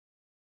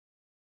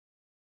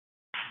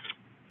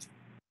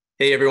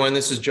Hey everyone,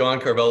 this is John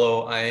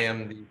Carvello. I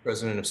am the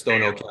president of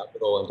Stone Oak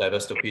Capital and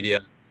Divestopedia.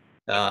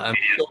 I'm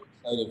so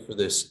excited for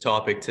this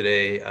topic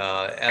today.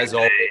 As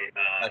always, we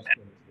have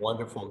some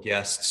wonderful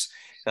guests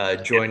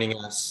joining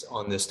us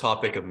on this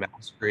topic of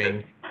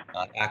mastering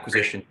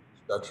acquisition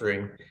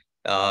structuring.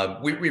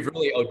 We've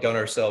really outdone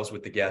ourselves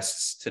with the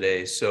guests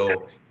today.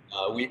 So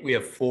we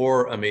have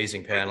four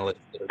amazing panelists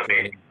that are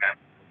joining.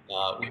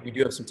 We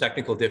do have some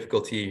technical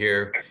difficulty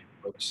here.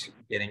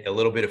 Getting a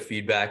little bit of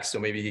feedback, so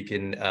maybe he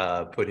can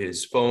put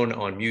his phone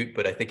on mute,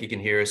 but I think he can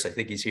hear us. I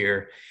think he's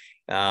here.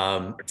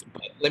 But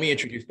let me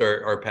introduce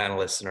our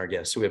panelists and our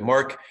guests. So we have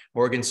Marc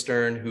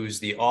Morgenstern,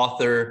 who's the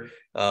author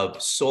of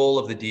Soul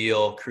of the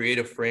Deal,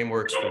 Creative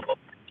Frameworks for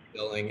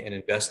Selling and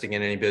Investing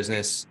in Any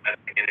Business.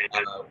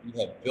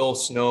 We have Bill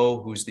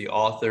Snow, who's the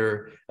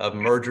author of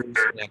Mergers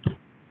and Acquisitions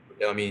for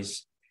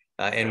Dummies.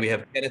 And we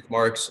have Kenneth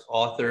Marks,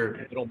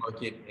 author, Middle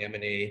Market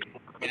M&A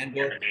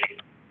Handbook.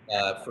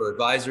 For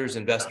advisors,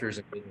 investors,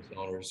 and business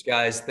owners.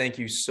 Guys, thank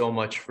you so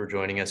much for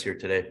joining us here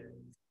today.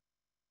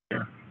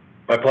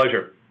 My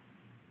pleasure.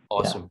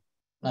 Awesome.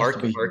 Yeah.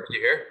 Marc, you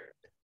here?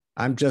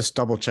 I'm just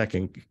double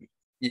checking.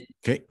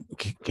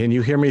 Can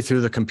you hear me through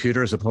the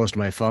computer as opposed to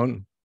my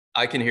phone?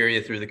 I can hear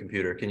you through the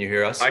computer. Can you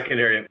hear us? I can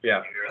hear you.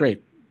 Yeah.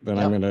 Great. Then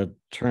I'm going to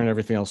turn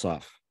everything else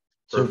off.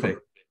 Perfect.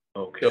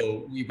 Okay.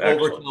 So we've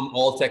overcome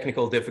all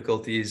technical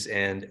difficulties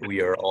and we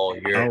are all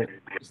here.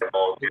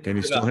 Oh, can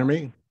you still hear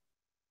me?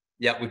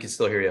 Yeah, we can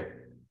still hear you.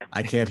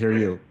 I can't hear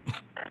you.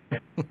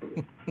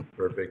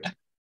 Perfect.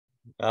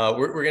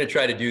 We're going to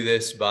try to do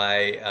this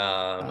by,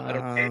 I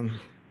don't know.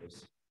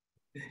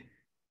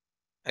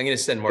 I'm going to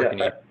send Marc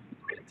an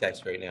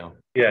text right now.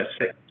 Yes.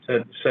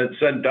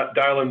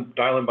 Dial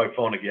in by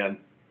phone again.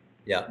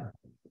 Yeah.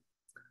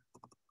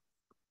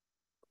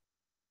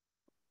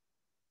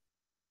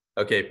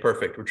 Okay,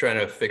 perfect. We're trying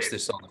to fix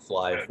this on the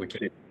fly if we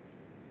can.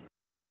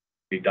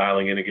 Be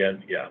dialing in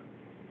again. Yeah.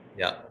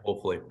 Yeah,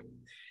 hopefully.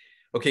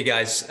 Okay,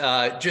 guys,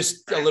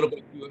 just a little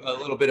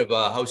bit of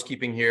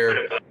housekeeping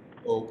here.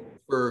 So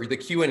for the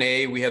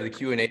Q&A, we have the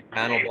Q&A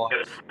panel box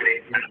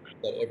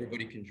that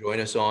everybody can join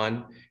us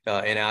on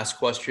and ask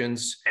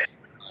questions.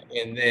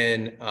 And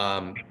then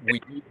we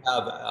do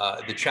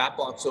have the chat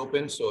box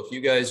open. So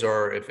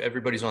if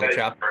everybody's on the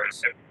chat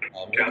box,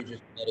 maybe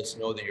just let us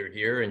know that you're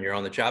here and you're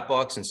on the chat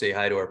box and say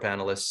hi to our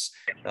panelists.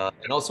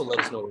 And also let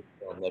us know where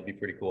you're from. That'd be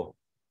pretty cool.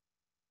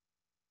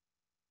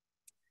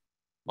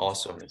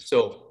 Awesome.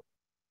 So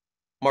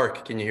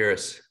Marc, can you hear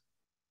us?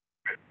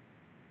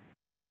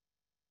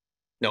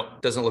 No,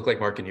 doesn't look like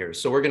Marc can hear us.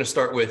 So we're going to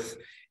start with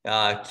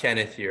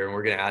Kenneth here, and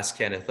we're going to ask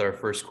Kenneth our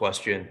first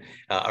question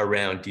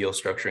around deal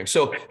structuring.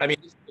 So, I mean,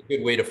 this is a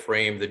good way to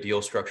frame the deal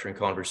structuring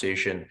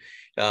conversation.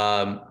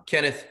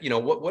 Kenneth,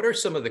 what are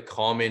some of the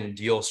common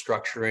deal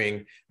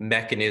structuring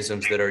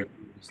mechanisms that are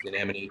used in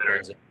M&A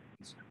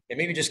transactions? And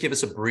maybe just give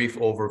us a brief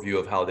overview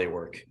of how they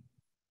work.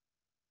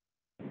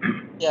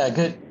 Yeah,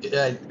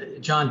 good.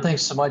 John,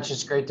 thanks so much.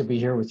 It's great to be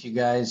here with you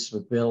guys,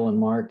 with Bill and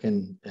Marc.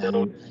 And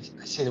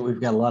I see that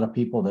we've got a lot of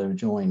people that have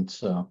joined.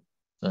 So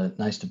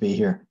nice to be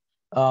here.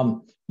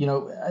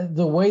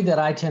 The way that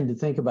I tend to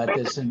think about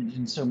this,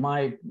 and so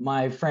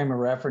my frame of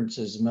reference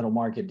is middle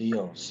market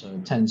deals. So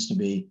it tends to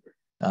be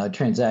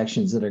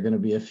transactions that are going to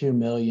be a few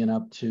million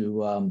up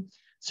to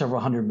several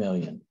hundred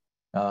million.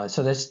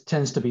 So this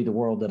tends to be the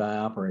world that I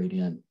operate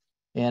in.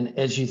 And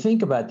as you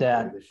think about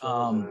that,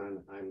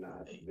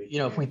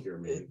 if we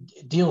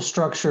deal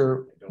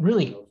structure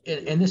really,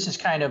 and this is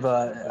kind of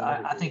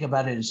I think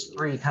about it as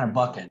three kind of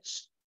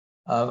buckets.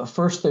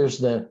 First, there's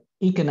the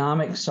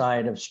economic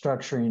side of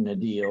structuring a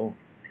deal.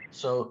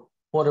 So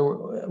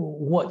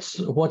what's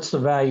the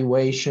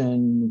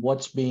valuation,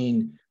 what's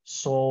being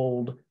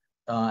sold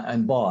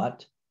and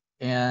bought,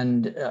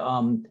 and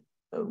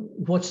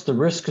what's the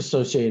risk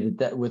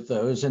associated with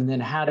those, and then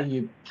how do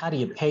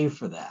you pay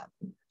for that?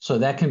 So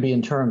that can be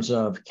in terms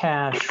of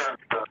cash.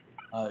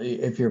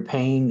 If you're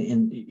paying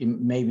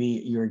maybe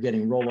you're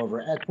getting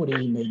rollover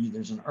equity, maybe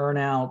there's an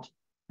earnout,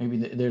 maybe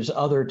there's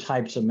other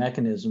types of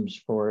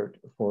mechanisms for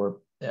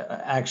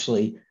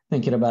actually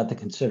thinking about the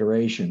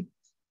consideration.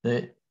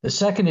 The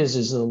second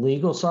is the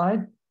legal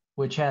side,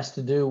 which has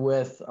to do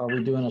with, are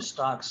we doing a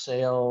stock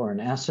sale or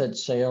an asset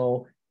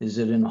sale? Is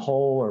it in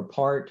whole or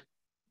part?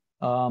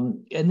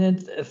 And then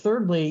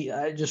thirdly,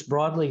 just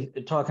broadly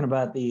talking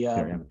about the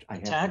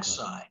tax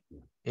side.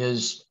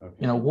 Is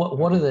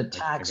what are the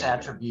tax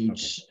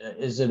attributes?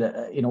 Is it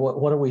is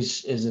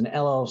an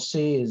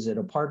LLC? Is it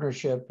a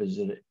partnership? Is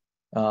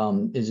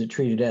it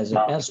treated as an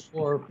S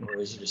corp or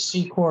is it a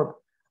C corp?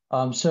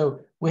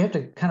 So we have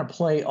to kind of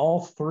play all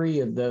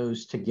three of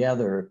those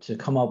together to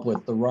come up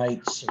with the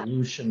right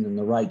solution and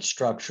the right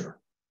structure.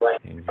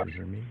 Can you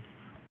hear me?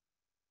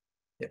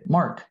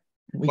 Marc,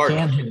 we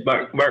can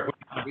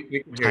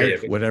hear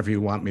you. Whatever you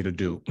want me to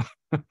do.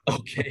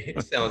 Okay,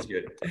 sounds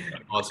good.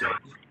 Awesome.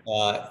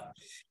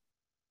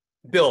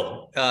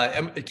 Bill,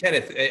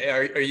 Kenneth,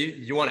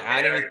 you want to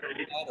add anything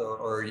to that,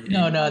 or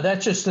No,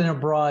 that's just in a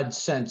broad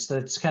sense.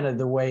 That's kind of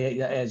the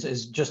way,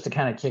 as just to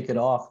kind of kick it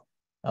off.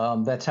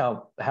 That's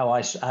how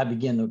I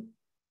begin the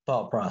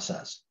thought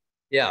process.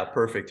 Yeah,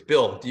 perfect.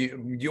 Bill, do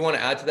you want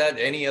to add to that?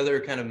 Any other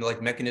kind of like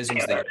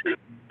mechanisms that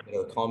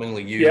are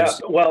commonly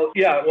used? Well,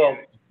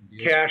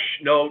 cash,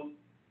 note,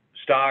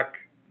 stock,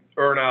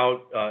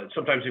 earnout,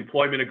 sometimes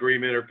employment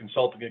agreement or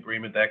consulting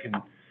agreement that can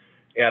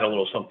add a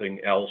little something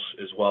else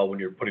as well when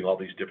you're putting all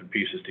these different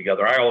pieces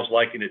together. I always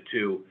liken it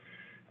to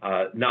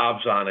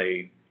knobs on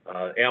a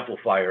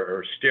amplifier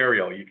or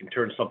stereo. You can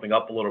turn something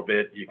up a little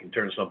bit, you can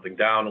turn something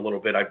down a little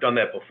bit. I've done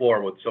that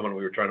before with someone.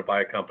 We were trying to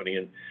buy a company,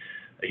 and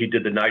he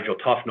did the Nigel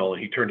Tufnell,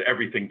 and he turned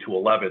everything to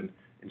 11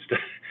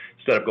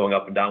 instead of going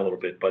up and down a little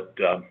bit. But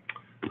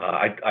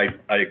I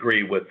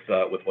agree with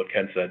what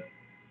Ken said.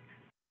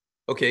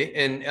 Okay,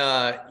 and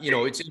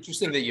it's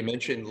interesting that you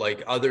mentioned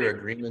like other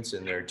agreements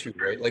in there too,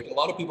 right? Like a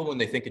lot of people, when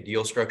they think of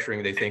deal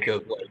structuring, they think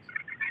of like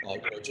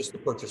just the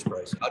purchase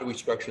price. How do we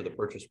structure the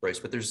purchase price?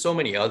 But there's so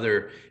many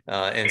other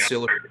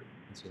ancillary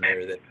agreements in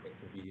there that can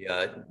be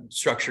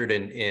structured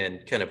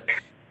and kind of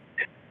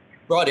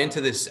brought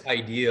into this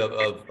idea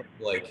of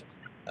like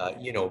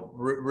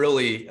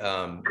really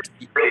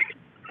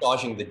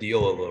dodging the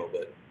deal a little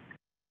bit.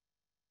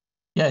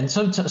 Yeah, and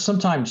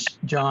sometimes,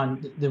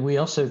 John, that we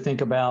also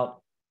think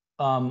about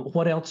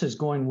what else is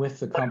going with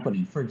the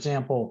company. For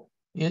example,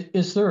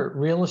 is there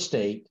real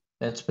estate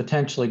that's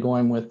potentially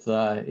going with?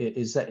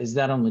 Is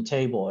that on the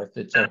table? If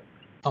it's a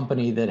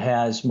company that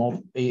has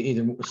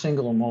either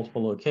single or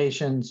multiple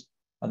locations,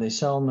 are they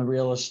selling the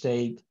real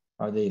estate?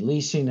 Are they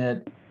leasing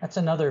it? That's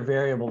another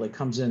variable that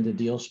comes into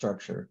deal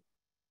structure,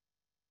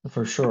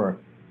 for sure.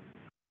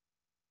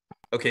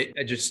 Okay,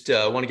 I just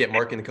want to get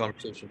Marc in the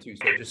conversation too.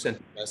 So I just sent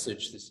a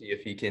message to see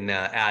if he can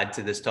add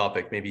to this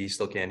topic. Maybe he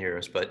still can't hear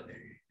us, but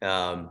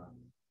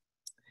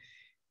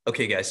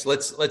okay, guys,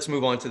 let's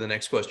move on to the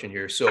next question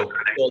here. So,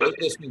 well,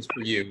 this one's for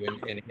you,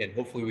 and again,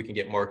 hopefully we can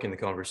get Marc in the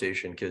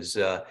conversation because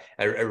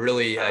I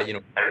really,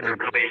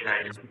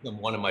 it's become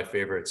one of my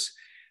favorites.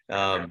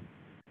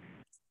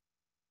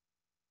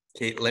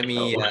 Okay, let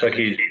me. Looks like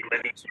he's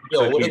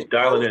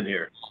dialing in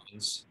here.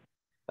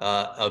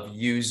 Of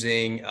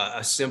using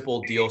a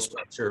simple deal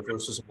structure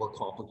versus a more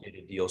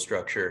complicated deal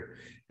structure.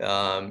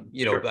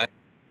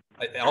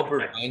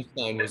 Albert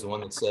Einstein was the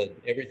one that said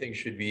everything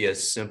should be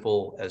as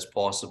simple as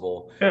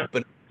possible. Yeah.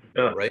 But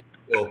right.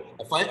 So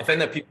I find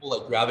that people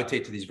like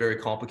gravitate to these very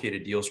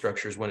complicated deal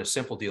structures when a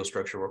simple deal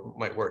structure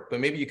might work.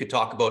 But maybe you could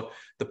talk about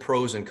the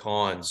pros and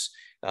cons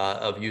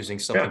of using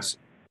something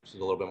which is a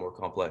little bit more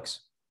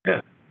complex.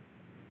 Yeah.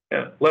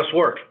 Less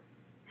work.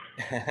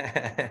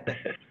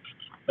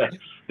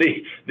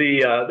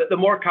 The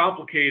more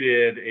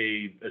complicated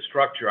a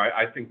structure,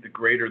 I think the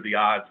greater the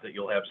odds that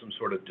you'll have some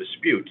sort of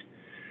dispute.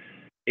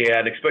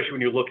 And especially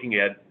when you're looking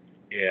at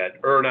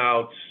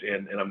earnouts,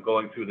 and I'm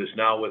going through this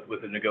now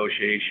with a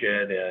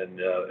negotiation,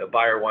 and a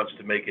buyer wants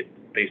to make it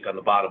based on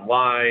the bottom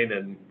line,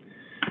 and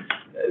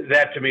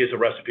that to me is a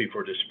recipe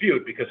for a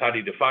dispute, because how do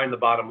you define the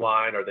bottom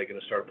line? Are they going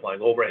to start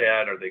applying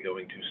overhead? Are they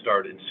going to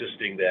start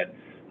insisting that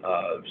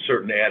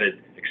certain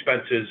added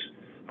expenses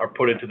are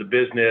put into the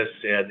business?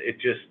 And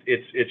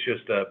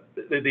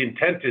the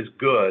intent is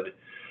good,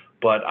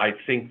 but I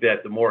think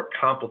that the more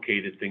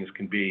complicated things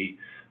can be,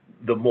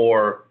 the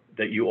more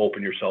that you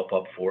open yourself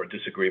up for a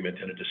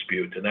disagreement and a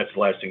dispute. And that's the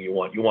last thing you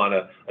want. You want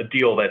a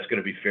deal that's going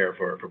to be fair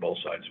for both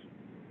sides.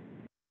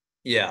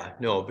 Yeah,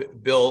 no,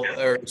 Bill,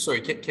 or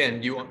sorry, Ken,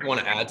 do you want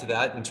to add to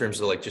that in terms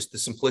of like just the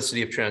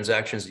simplicity of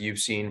transactions that you've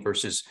seen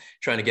versus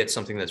trying to get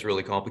something that's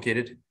really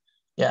complicated?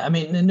 Yeah, I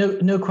mean,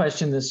 no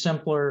question, the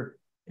simpler,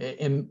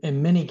 in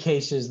many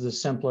cases, the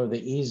simpler,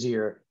 the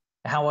easier.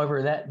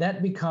 However,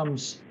 that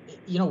becomes,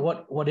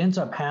 what ends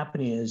up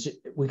happening is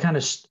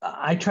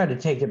I try to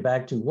take it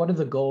back to what are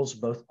the goals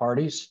of both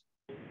parties?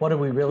 What are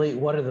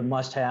the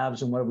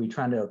must-haves, and what are we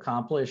trying to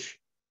accomplish?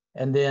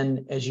 And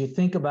then as you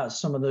think about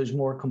some of those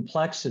more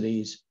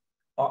complexities,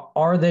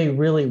 are they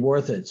really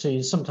worth it? So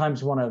you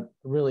sometimes want to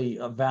really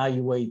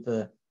evaluate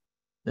the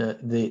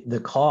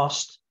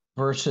cost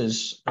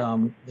versus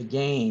the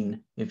gain,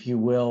 if you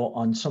will,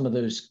 on some of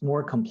those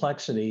more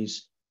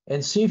complexities,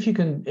 and see if you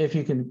can,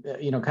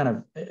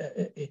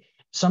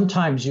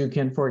 sometimes you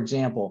can, for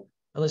example,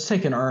 let's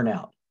take an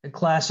earnout, a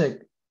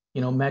classic,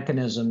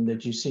 mechanism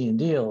that you see in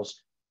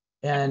deals.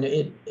 And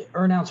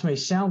earnouts may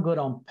sound good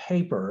on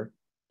paper,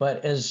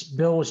 but as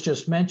Bill was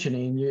just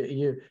mentioning,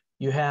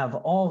 you have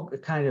all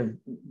kind of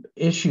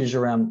issues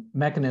around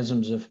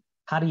mechanisms of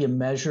how do you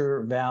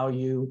measure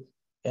value,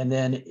 and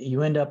then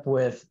you end up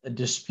with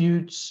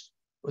disputes.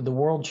 The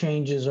world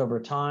changes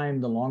over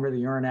time. The longer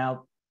the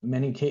earnout, in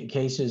many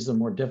cases, the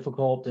more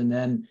difficult. And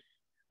then,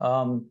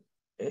 and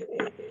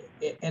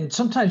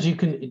sometimes you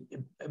can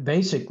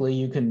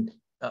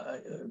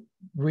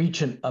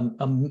reach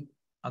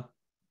a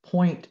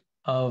point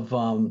of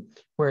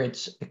where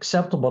it's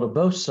acceptable to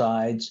both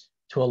sides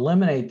to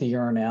eliminate the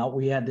earnout.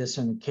 We had this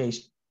in a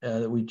case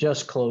that we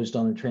just closed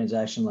on a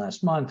transaction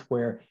last month,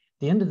 where at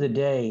the end of the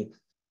day,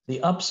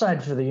 the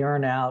upside for the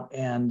earnout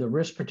and the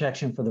risk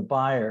protection for the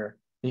buyer,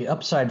 the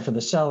upside for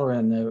the seller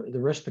and the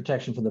risk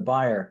protection for the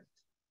buyer,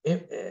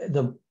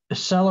 the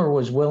seller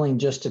was willing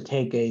just to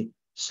take a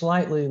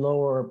slightly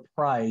lower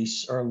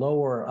price or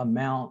lower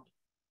amount,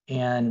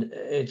 and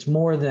it's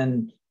more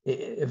than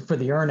for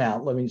the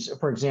earnout. Let me,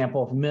 for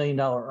example, if $1 million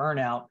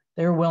earnout,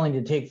 they're willing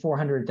to take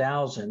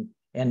 400,000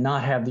 and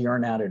not have the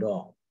earnout at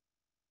all.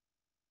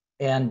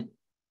 And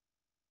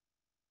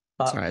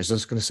sorry, I was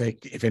just going to say,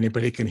 if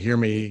anybody can hear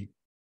me,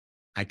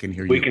 I can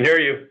hear you. We can hear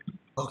you.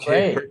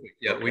 Okay, perfect.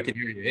 Yeah, we can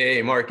hear you.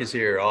 Hey, Marc is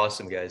here.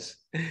 Awesome, guys.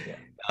 Yeah.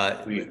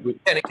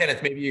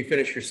 Kenneth, maybe you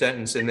finish your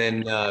sentence and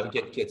then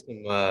get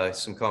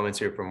some comments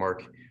here from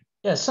Marc.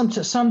 Yeah,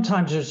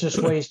 sometimes there's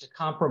just ways to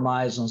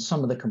compromise on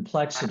some of the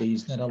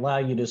complexities that allow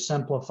you to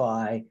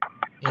simplify,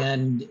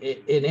 and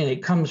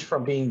it comes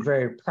from being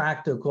very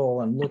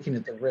practical and looking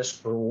at the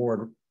risk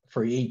reward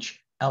for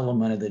each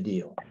element of the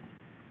deal.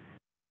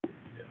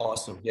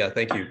 Awesome. Yeah,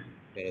 thank you,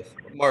 Kenneth.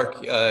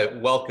 Marc,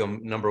 welcome,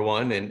 number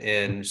one,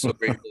 and so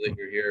grateful that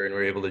you're here and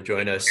we're able to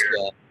join us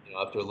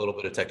after a little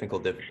bit of technical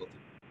difficulty.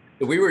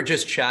 So we were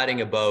just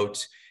chatting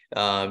about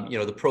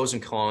the pros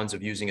and cons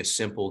of using a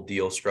simple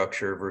deal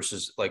structure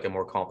versus like a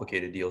more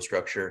complicated deal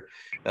structure.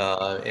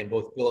 And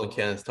both Bill and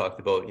Kenneth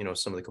talked about,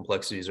 some of the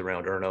complexities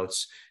around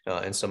earnouts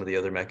and some of the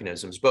other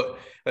mechanisms. But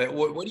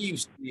what do you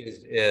see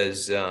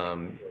as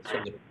some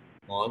of the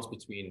cons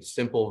between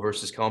simple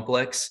versus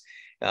complex?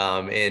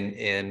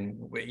 And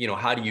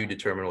how do you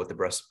determine what the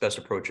best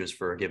approach is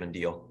for a given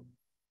deal?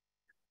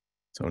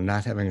 So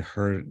not having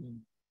heard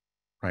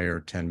prior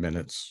 10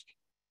 minutes,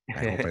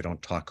 I hope I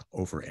don't talk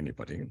over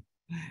anybody.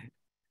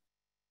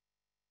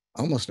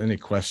 Almost any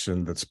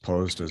question that's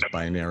posed as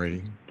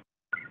binary,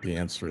 the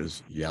answer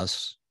is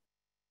yes,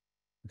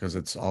 because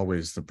it's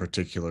always the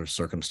particular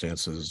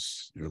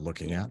circumstances you're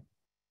looking at.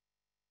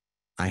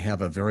 I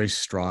have a very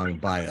strong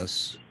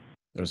bias.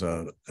 There's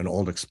an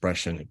old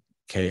expression,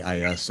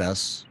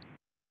 KISS,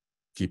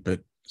 keep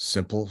it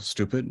simple,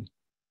 stupid.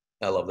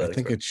 I love that. I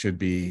think it should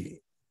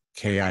be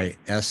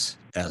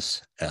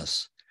KISSS,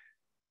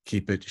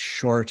 keep it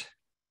short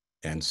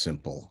and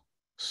simple,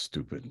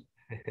 stupid.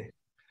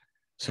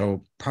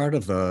 So part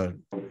of the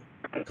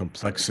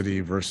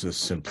complexity versus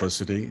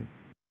simplicity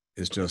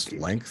is just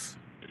length.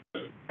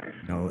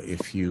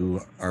 If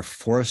you are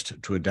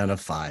forced to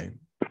identify,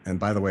 and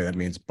by the way, that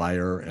means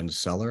buyer and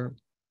seller,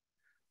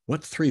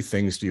 what three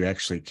things do you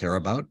actually care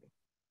about?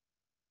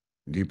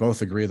 Do you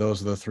both agree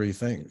those are the three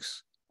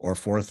things, or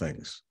four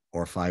things,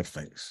 or five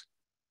things?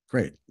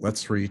 Great,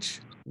 let's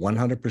reach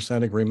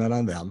 100% agreement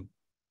on them.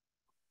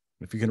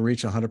 If you can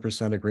reach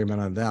 100%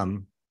 agreement on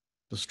them,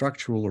 the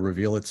structure will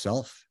reveal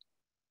itself.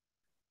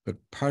 But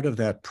part of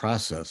that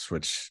process,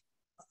 which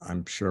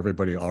I'm sure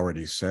everybody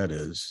already said,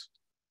 is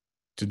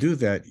to do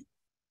that,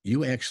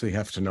 you actually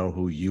have to know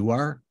who you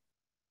are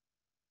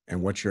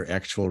and what your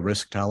actual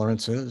risk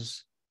tolerance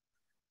is.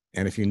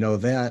 And if you know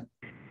that,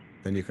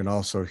 then you can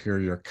also hear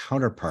your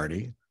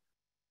counterparty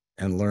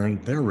and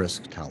learn their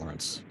risk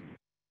tolerance.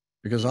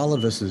 Because all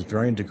of this is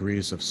varying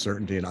degrees of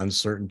certainty and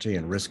uncertainty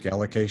and risk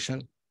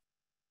allocation.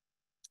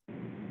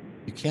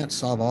 You can't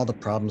solve all the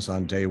problems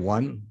on day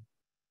one.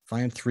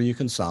 Find three you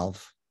can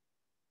solve,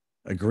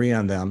 agree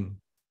on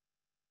them,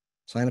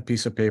 sign a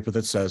piece of paper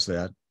that says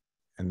that,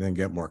 and then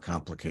get more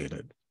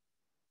complicated.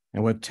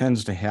 And what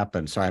tends to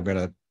happen, sorry,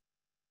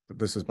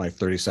 this is my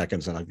 30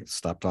 seconds and I can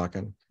stop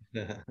talking.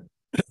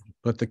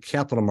 But the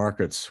capital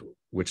markets,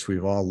 which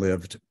we've all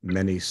lived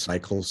many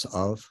cycles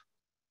of,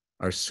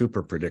 are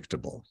super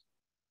predictable.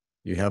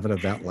 You have an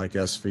event like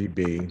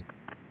SVB,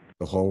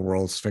 the whole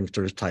world's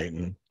sphincters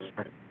tighten.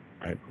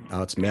 Right?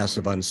 Now it's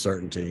massive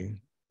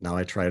uncertainty. Now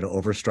I try to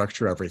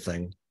overstructure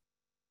everything,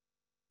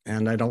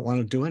 and I don't want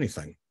to do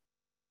anything.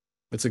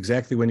 It's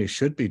exactly when you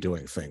should be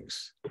doing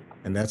things.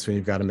 And that's when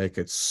you've got to make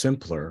it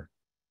simpler,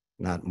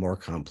 not more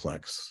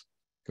complex.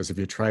 Because if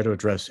you try to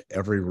address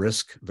every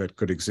risk that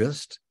could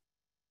exist,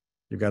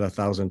 you've got a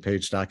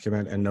 1,000-page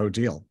document and no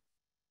deal.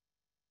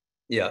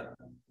 Yeah.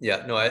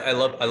 No, I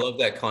love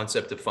that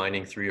concept of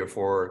finding 3 or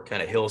 4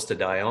 kind of hills to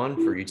die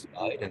on for each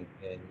side and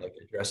like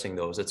addressing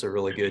those. It's a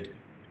really good,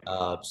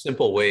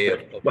 simple way of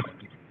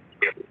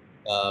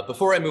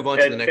before I move on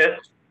to the next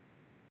question.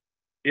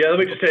 Yeah, let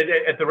me just say,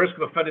 at the risk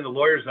of offending the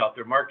lawyers out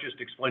there, Marc just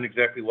explained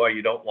exactly why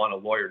you don't want a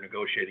lawyer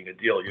negotiating a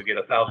deal. You'll get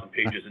 1,000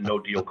 pages and no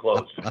deal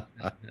closed.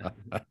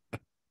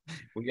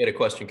 We got a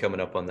question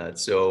coming up on that.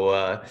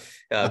 So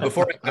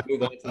before I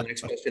move on to the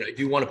next question, I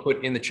do want to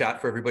put in the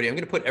chat for everybody. I'm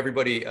going to put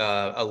everybody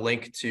a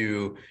link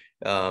to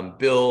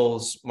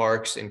Bill's,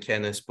 Marc's, and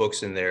Kenneth's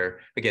books in there.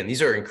 Again,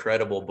 these are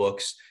incredible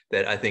books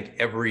that I think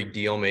every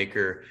deal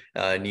maker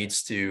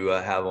needs to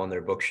have on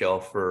their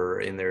bookshelf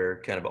or in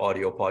their kind of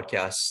audio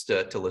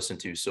podcasts to listen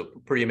to. So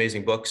pretty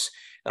amazing books.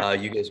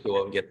 You guys go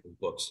out and get those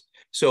books.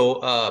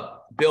 So,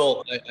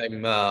 Bill,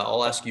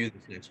 I'll ask you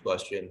this next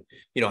question.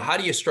 How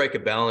do you strike a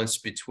balance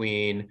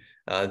between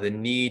the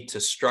need to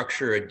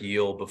structure a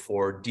deal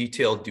before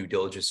detailed due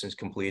diligence is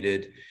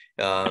completed?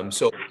 In other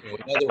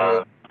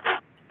words,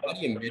 how do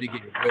you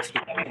mitigate risk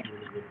of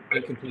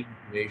incomplete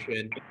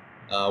information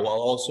while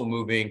also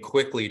moving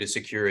quickly to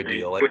secure a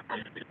deal? I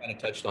kind of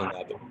touched on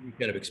that, but can you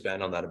kind of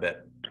expand on that a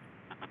bit?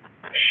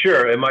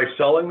 Sure. Am I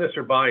selling this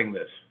or buying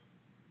this?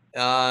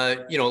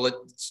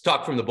 Let's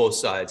talk from the both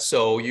sides.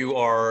 So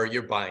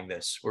you're buying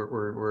this.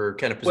 We're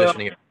kind of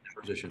positioning it on the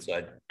acquisition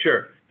side.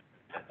 Sure.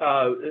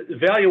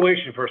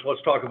 Valuation first,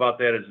 let's talk about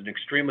that as an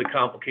extremely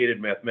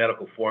complicated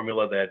mathematical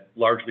formula that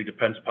largely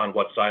depends upon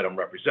what side I'm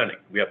representing.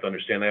 We have to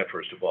understand that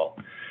first of all.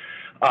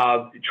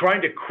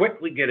 Trying to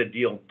quickly get a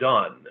deal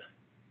done,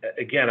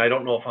 again, I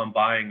don't know if I'm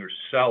buying or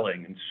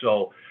selling. And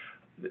so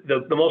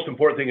the most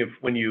important thing,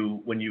 when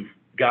you've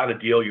got a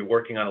deal, you're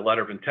working on a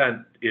letter of intent,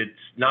 it's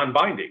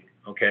non-binding.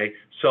 Okay,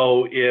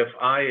 so if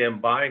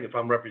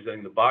I'm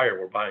representing the buyer,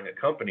 we're buying a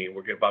company and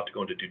we're about to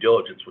go into due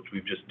diligence, which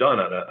we've just done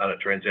on a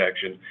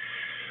transaction,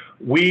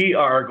 we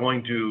are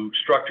going to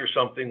structure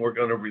something. We're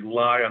going to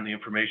rely on the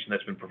information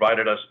that's been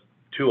provided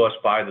to us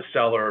by the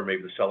seller.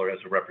 Maybe the seller has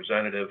a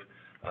representative,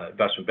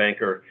 investment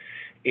banker,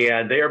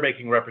 and they are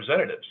making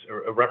representations,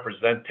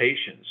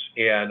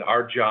 and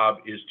our job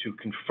is to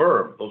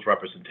confirm those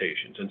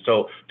representations. And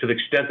so to the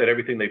extent that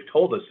everything they've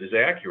told us is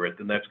accurate,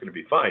 then that's going to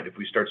be fine. If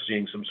we start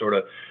seeing some sort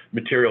of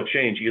material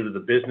change, either the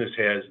business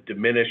has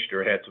diminished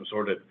or had some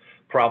sort of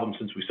problem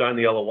since we signed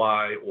the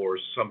LOI, or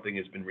something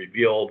has been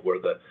revealed where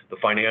the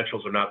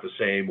financials are not the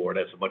same, or it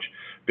has a much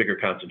bigger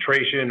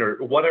concentration, or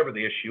whatever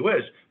the issue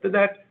is, then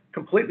that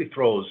completely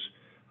throws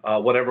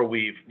whatever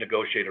we've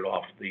negotiated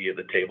off the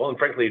table. And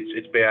frankly,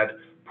 it's bad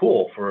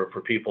pool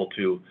for people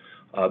to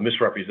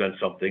misrepresent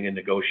something and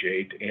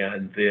negotiate,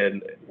 and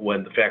then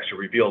when the facts are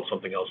revealed,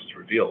 something else is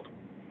revealed.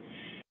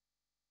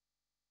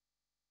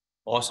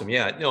 Awesome.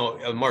 Yeah.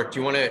 No, Marc, do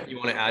you want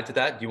to add to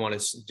that? Do you want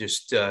to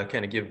just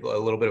kind of give a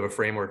little bit of a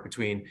framework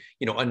between,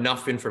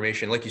 enough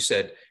information? Like you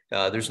said,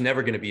 there's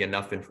never going to be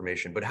enough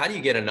information, but how do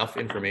you get enough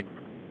information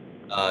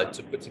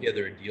to put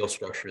together a deal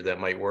structure that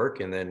might work,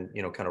 and then,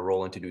 kind of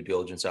roll into due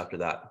diligence after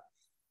that?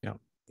 Yeah.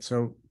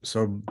 So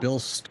Bill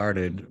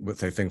started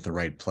with, I think, the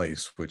right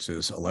place, which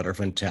is a letter of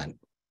intent.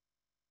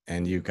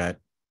 And you've got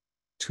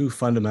two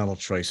fundamental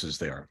choices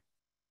there.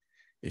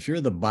 If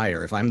I'm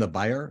the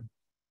buyer,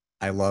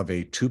 I love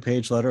a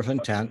 2-page letter of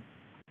intent.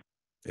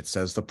 It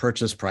says the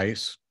purchase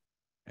price.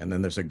 And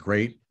then there's a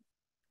great,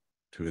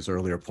 to his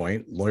earlier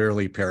point,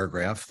 lawyerly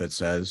paragraph that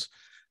says,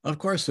 of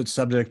course, it's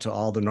subject to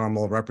all the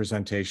normal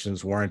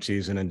representations,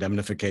 warranties, and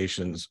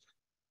indemnifications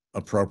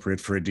appropriate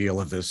for a deal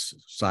of this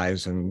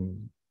size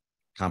and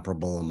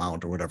comparable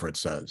amount, or whatever it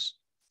says.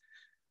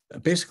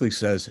 It basically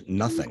says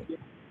nothing,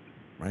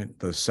 right?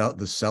 The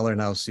seller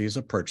now sees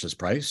a purchase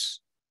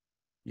price.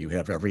 You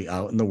have every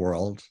out in the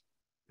world.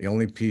 The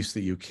only piece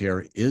that you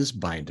care is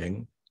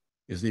binding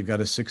is that you've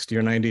got a 60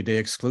 or 90-day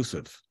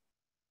exclusive.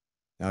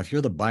 Now, if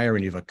you're the buyer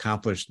and you've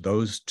accomplished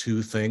those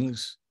two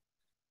things,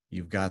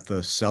 you've got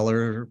the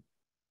seller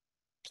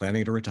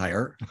planning to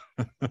retire,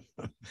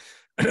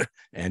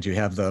 and you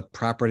have the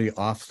property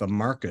off the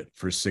market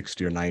for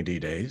 60 or 90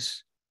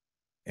 days.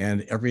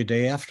 And every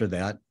day after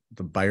that,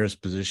 the buyer's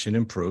position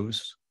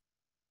improves,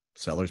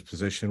 seller's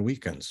position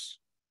weakens.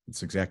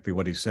 It's exactly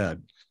what he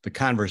said. The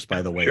converse,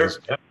 by the way, is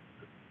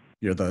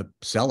you're the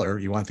seller,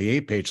 you want the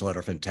 8-page letter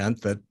of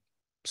intent that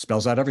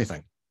spells out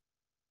everything.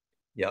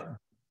 Yeah.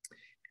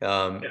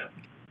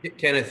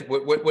 Kenneth,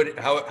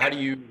 how do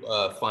you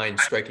find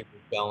striking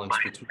the balance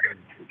between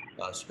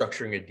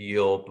structuring a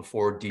deal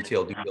before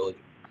detailed due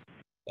diligence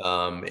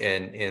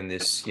and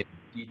this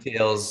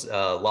details,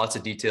 lots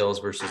of details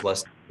versus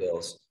less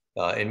details,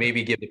 and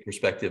maybe give the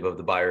perspective of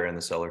the buyer and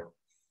the seller?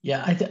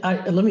 Yeah,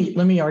 let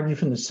me argue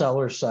from the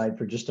seller side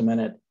for just a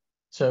minute.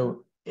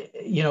 So,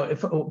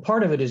 if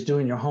part of it is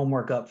doing your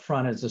homework up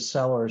front as a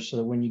seller, so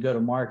that when you go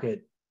to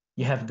market,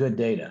 you have good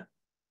data.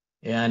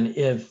 And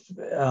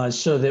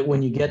so that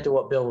when you get to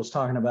what Bill was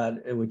talking about,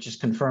 which is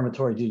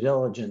confirmatory due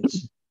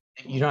diligence,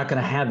 you're not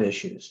going to have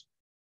issues.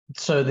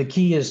 So the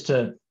key is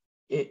to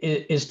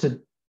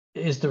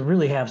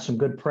really have some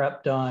good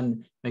prep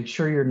done, make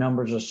sure your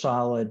numbers are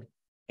solid,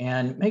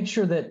 and make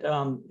sure that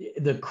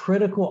the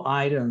critical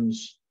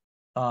items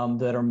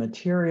that are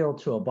material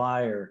to a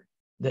buyer,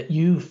 that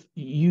you've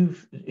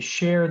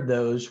shared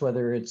those,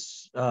 whether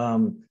it's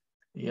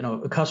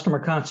customer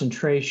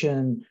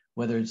concentration,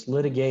 whether it's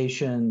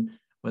litigation,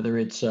 whether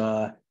it's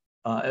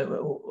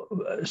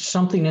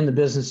something in the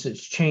business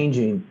that's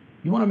changing.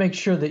 You want to make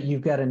sure that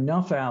you've got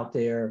enough out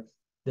there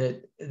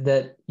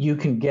that you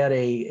can get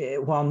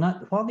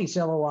while these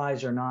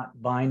LOIs are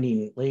not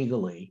binding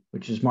legally,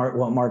 which is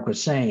what Marc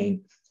was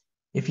saying.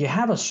 If you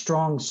have a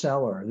strong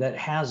seller that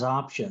has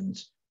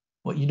options,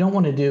 what you don't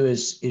want to do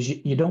is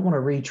you don't want to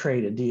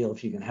retrade a deal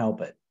if you can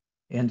help it.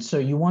 And so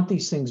you want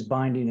these things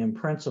binding in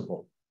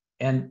principle.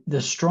 And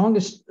the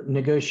strongest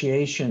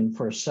negotiation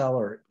for a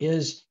seller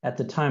is at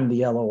the time of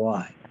the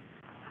LOI.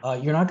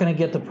 You're not going to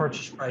get the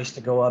purchase price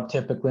to go up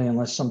typically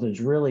unless something's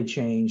really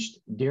changed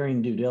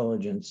during due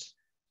diligence.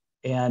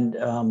 And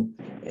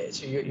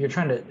so you're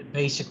trying to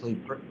basically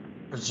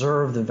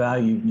preserve the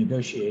value you've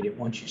negotiated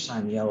once you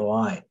sign the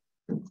LOI.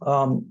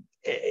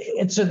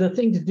 And so the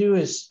thing to do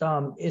is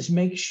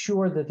make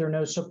sure that there are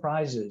no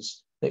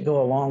surprises that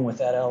go along with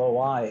that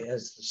LOI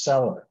as the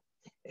seller.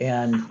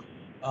 And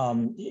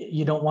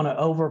You don't want to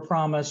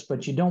overpromise,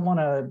 but you don't want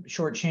to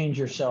shortchange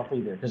yourself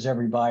either, because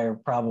every buyer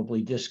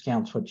probably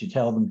discounts what you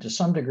tell them to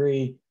some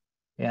degree,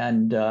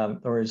 and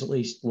or is at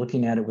least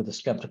looking at it with a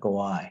skeptical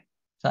eye.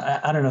 So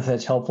I don't know if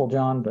that's helpful,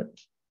 John, but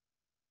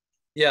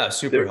yeah,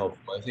 super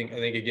helpful. I think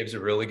it gives a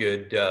really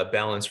good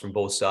balance from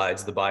both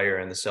sides, the buyer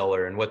and the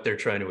seller, and what they're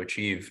trying to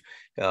achieve.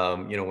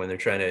 When they're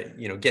trying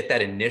to get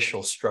that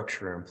initial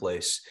structure in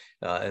place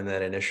and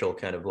that initial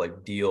kind of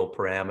like deal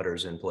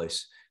parameters in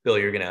place. Bill,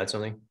 you're going to add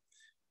something?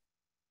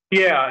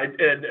 Yeah,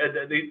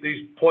 and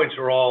these points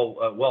are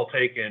all well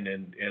taken,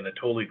 and I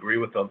totally agree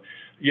with them.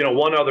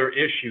 One other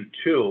issue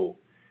too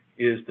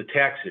is the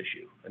tax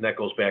issue, and that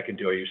goes back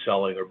into, are you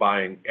selling or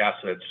buying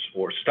assets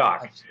or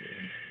stock?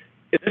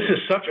 absolutely. This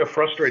is such a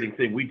frustrating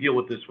thing. We deal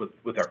with this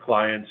with our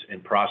clients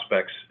and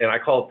prospects, and I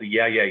call it the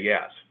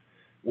yes,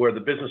 where the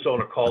business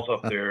owner calls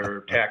up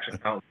their tax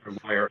accountant or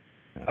lawyer.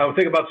 I would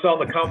think about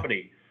selling the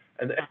company,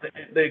 and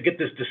they get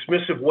this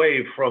dismissive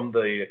wave from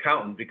the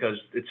accountant because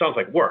it sounds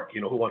like work.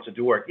 Who wants to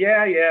do work?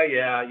 Yeah.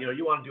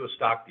 You want to do a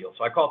stock deal.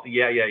 So I call it the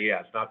yeah.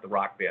 It's not the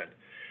rock band.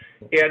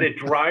 And it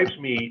drives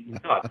me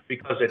nuts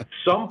because at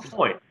some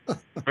point,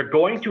 they're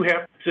going to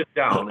have to sit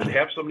down and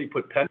have somebody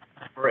put pen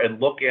to paper and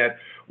look at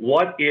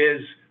what is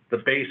the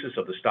basis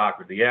of the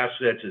stock or the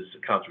assets. Is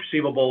accounts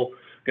receivable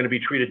going to be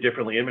treated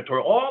differently,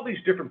 inventory, all these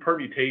different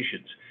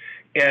permutations.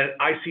 And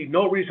I see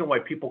no reason why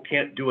people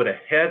can't do it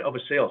ahead of a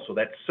sale so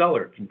that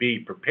seller can be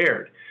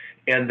prepared.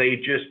 And they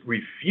just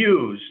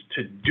refuse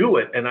to do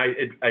it. And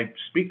I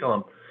speak to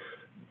them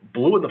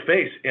blue in the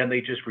face, and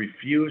they just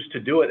refuse to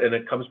do it. And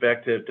it comes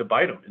back to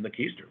bite them in the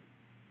keister.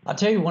 I'll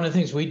tell you one of the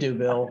things we do,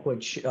 Bill,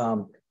 which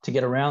to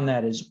get around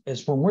that is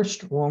when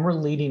we're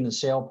leading the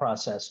sale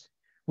process,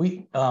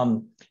 we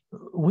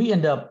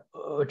end up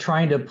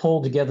trying to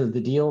pull together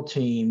the deal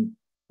team,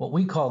 what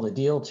we call the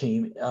deal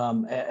team,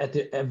 at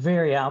the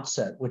very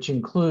outset, which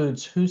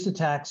includes who's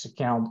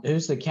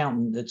the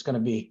accountant that's going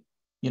to be,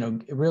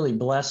 really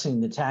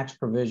blessing the tax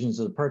provisions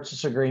of the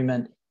purchase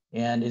agreement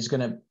and is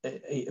going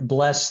to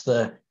bless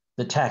the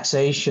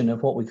taxation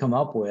of what we come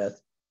up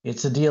with.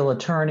 It's a deal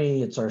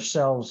attorney, it's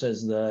ourselves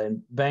as the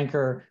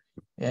banker,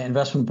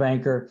 investment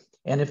banker,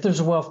 and if there's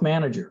a wealth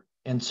manager.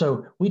 And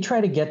so we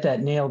try to get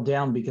that nailed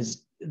down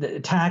because the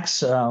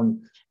tax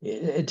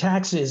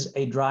is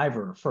a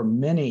driver for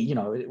many.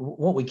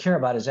 What we care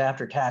about is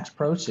after tax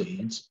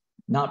proceeds,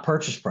 not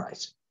purchase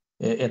price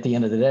at the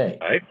end of the day.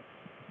 Right.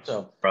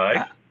 So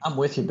right. I'm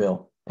with you,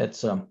 Bill.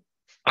 It's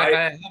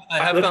I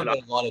have found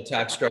that a lot of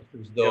tax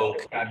structures though.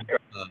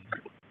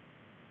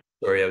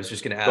 Sorry, I was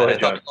just going to add. Ahead, I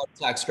thought a lot of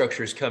tax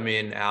structures come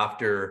in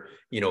after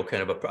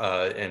kind of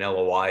an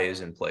LOI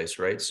is in place,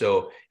 right?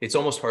 So it's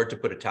almost hard to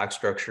put a tax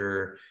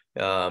structure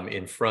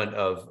in front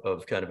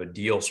of kind of a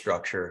deal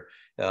structure.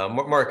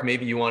 Marc,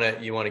 maybe you want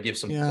to give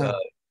some. Yeah.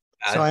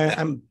 So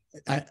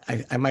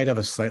I might have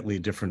a slightly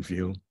different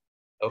view.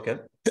 Okay.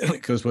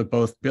 Because what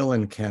both Bill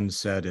and Ken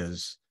said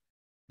is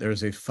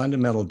there's a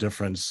fundamental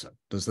difference.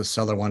 Does the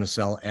seller want to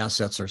sell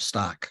assets or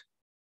stock?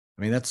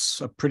 I mean,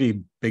 that's a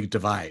pretty big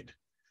divide.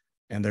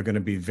 And they're going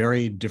to be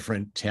very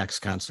different tax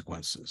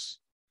consequences.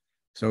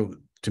 So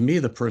to me,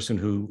 the person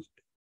who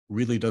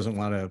really doesn't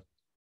want to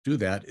do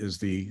that is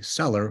the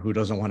seller who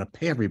doesn't want to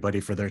pay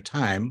everybody for their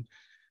time.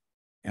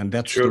 And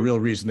that's the real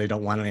reason they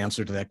don't want an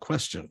answer to that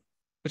question,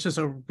 which is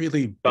a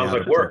really sounds bad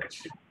like work, approach,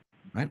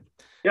 right?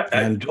 Yeah,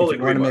 and totally if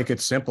you want to make it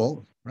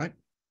simple, right?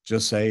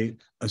 Just say,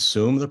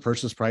 assume the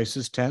purchase price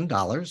is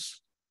 $10.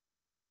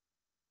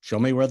 Show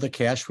me where the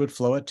cash would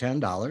flow at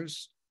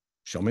 $10.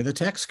 Show me the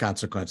tax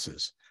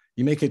consequences.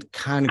 You make it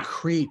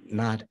concrete,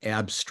 not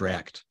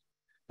abstract.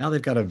 Now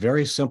they've got a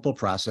very simple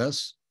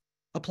process.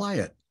 Apply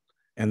it.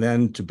 And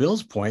then to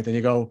Bill's point, then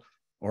you go,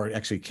 or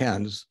actually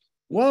Ken's,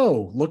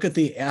 whoa, look at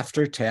the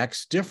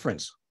after-tax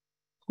difference.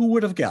 Who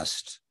would have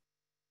guessed?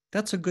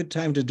 That's a good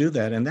time to do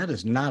that. And that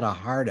is not a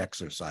hard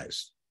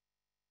exercise.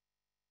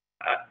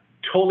 I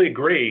totally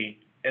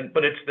agree.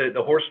 But it's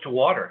the horse to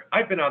water.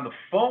 I've been on the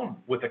phone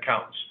with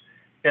accountants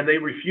and they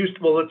refuse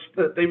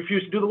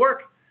to do the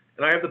work.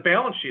 And I have the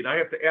balance sheet. I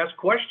have to ask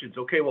questions.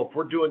 Okay, well, if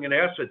we're doing an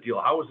asset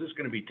deal, how is this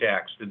going to be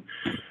taxed? And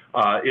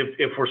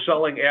if we're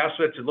selling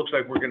assets, it looks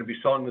like we're going to be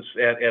selling this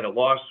at a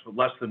loss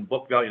less than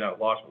book value, not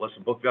a loss, but less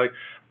than book value.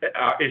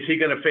 Is he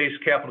going to face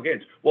capital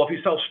gains? Well, if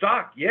he sells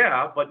stock,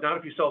 yeah, but not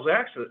if he sells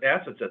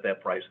assets at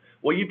that price.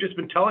 Well, you've just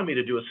been telling me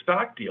to do a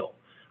stock deal.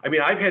 I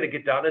mean, I've had to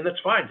get down, and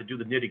that's fine to do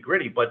the nitty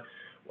gritty, but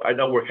I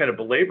know we're kind of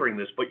belaboring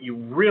this, but you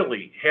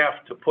really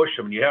have to push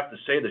them, and you have to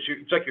say this.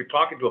 It's like you're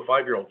talking to a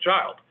 5-year-old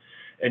child.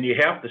 And you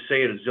have to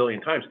say it a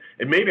zillion times.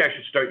 And maybe I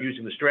should start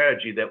using the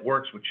strategy that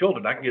works with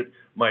children. I can get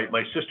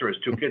my sister has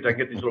 2 kids. I can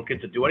get these little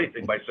kids to do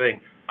anything by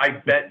saying, I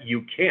bet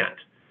you can't.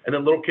 And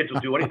then little kids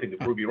will do anything to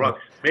prove you wrong.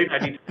 Maybe I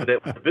need to do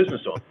that with the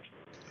business owners.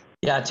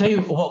 Yeah, I tell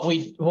you what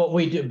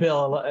we do,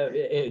 Bill.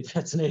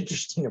 That's an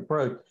interesting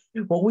approach.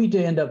 What we do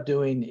end up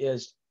doing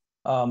is,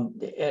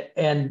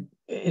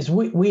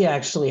 we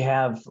actually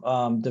have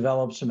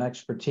developed some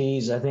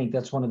expertise. I think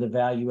that's one of the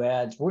value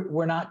adds.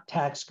 We're not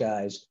tax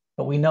guys,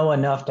 but we know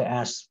enough to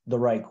ask the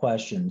right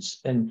questions.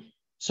 And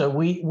So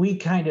we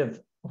kind of,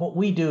 what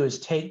we do is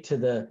take to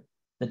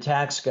the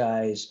tax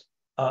guys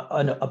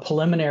a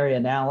preliminary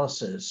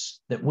analysis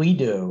that we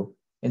do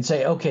and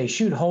say, okay,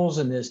 shoot holes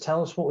in this.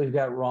 Tell us what we've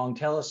got wrong.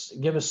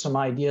 Give us some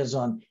ideas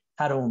on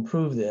how to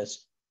improve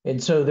this.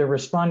 And so they're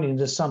responding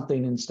to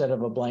something instead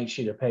of a blank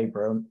sheet of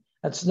paper.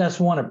 That's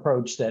one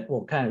approach that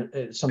will kind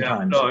of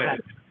sometimes.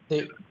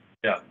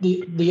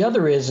 The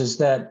other is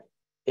that,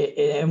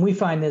 and we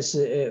find this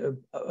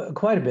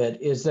quite a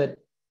bit, is that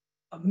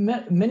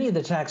many of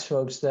the tax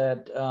folks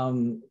that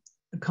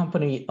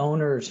company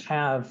owners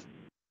have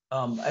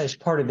as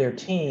part of their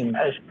team,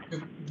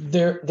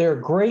 they're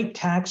great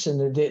tax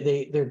and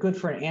they're good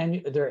for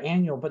their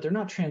annual, but they're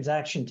not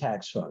transaction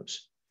tax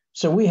folks.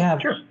 So we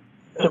have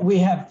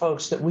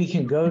folks that we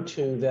can go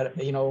to that,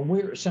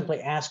 we're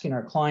simply asking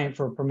our client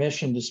for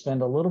permission to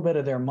spend a little bit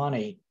of their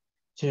money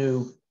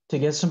to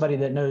get somebody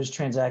that knows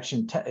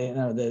transaction,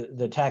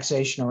 the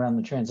taxation around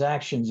the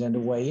transactions and to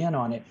weigh in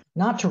on it,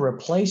 not to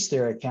replace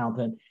their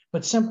accountant,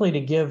 but simply to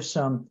give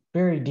some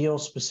very deal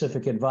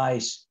specific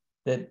advice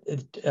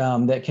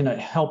that can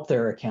help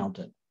their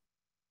accountant.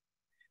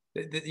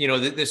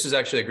 This is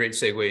actually a great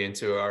segue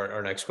into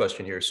our next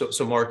question here.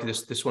 So Marc,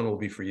 this one will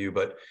be for you,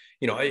 but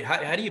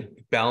how do you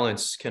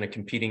balance kind of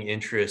competing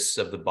interests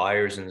of the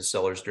buyers and the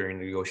sellers during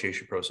the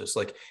negotiation process?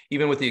 Like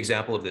even with the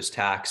example of this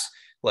tax,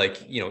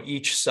 like,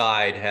 each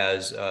side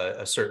has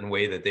a certain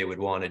way that they would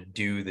want to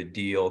do the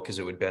deal because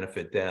it would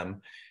benefit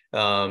them.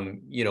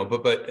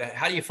 But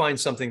how do you find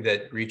something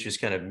that reaches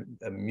kind of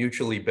a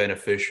mutually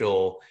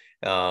beneficial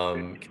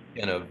kind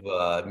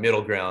of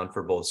middle ground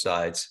for both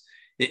sides,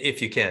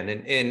 if you can?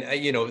 And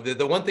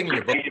the one thing in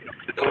your book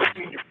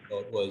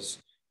was,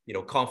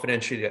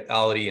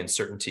 confidentiality and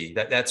certainty.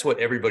 That's what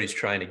everybody's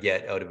trying to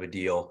get out of a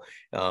deal.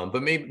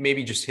 But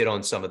maybe just hit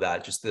on some of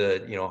that, just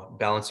the,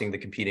 balancing the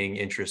competing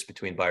interests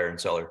between buyer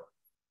and seller.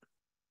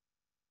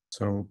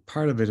 So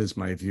part of it is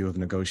my view of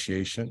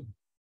negotiation,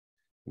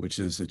 which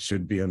is it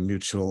should be a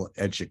mutual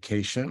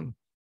education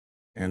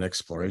and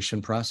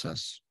exploration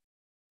process.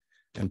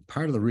 And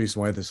part of the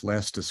reason why this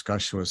last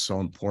discussion was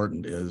so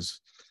important is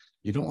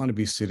you don't want to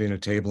be sitting at a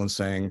table and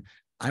saying,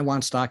 I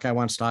want stock, I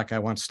want stock, I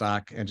want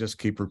stock, and just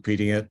keep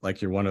repeating it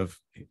like you're one of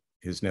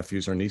his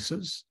nephews or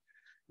nieces.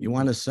 You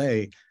want to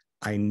say,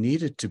 I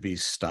need it to be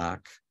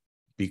stock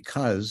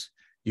because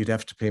you'd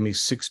have to pay me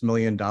 $6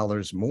 million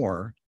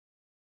more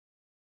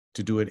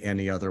to do it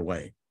any other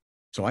way.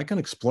 So I can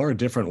explore a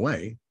different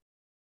way,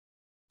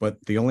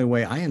 but the only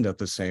way I end up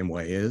the same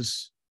way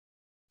is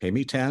pay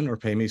me 10 or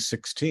pay me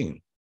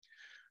 16.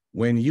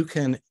 When you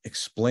can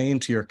explain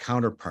to your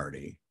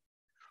counterparty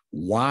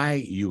why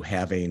you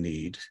have a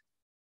need,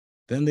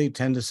 then they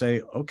tend to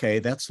say, okay,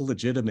 that's a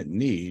legitimate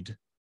need.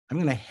 I'm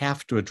going to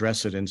have to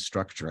address it in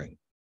structuring.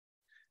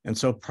 And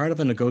so part of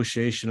a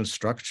negotiation of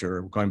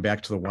structure, going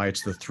back to the why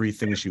it's the three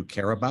things you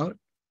care about.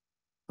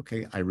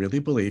 Okay, I really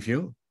believe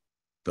you.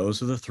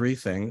 Those are the three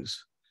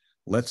things.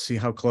 Let's see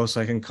how close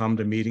I can come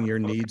to meeting your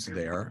needs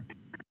there.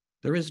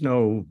 There is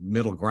no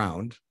middle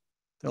ground.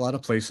 There are a lot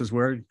of places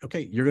where,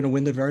 okay, you're going to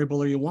win the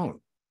variable or you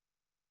won't.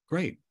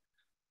 Great.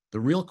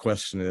 The real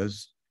question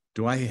is,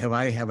 do I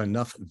have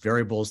enough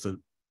variables that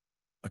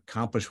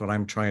accomplish what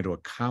I'm trying to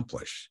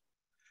accomplish,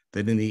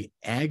 that in the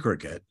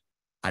aggregate,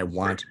 I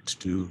want to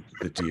do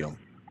the deal?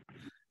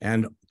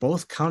 And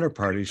both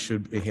counterparties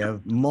should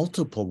have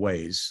multiple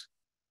ways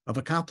of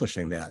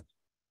accomplishing that.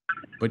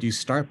 But you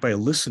start by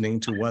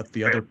listening to what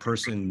the other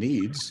person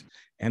needs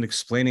and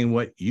explaining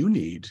what you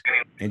need.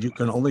 And you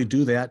can only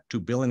do that, to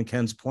Bill and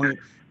Ken's point,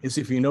 is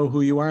if you know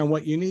who you are and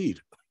what you need.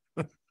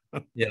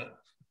 Yeah,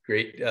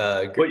 great.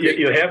 Well,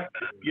 you have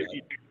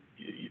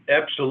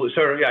absolutely.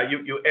 So yeah,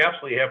 you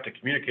absolutely have to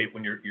communicate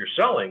when you're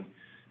selling.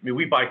 I mean,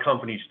 we buy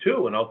companies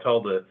too, and I'll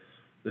tell the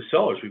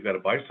sellers, we've got a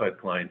buy side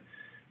client,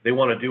 they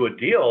want to do a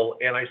deal,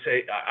 and I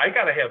say, I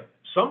got to have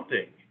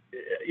something.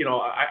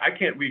 I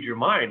can't read your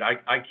mind.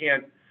 I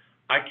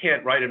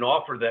can't write an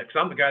offer that, because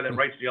I'm the guy that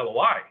writes the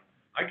LOI.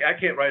 I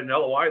can't write an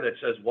LOI that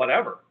says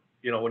whatever.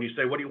 When you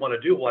say, what do you want to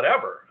do?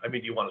 Whatever. I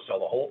mean, do you want to sell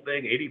the whole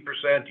thing,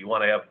 80%? Do you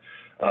want to have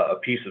a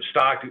piece of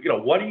stock?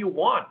 What do you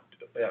want?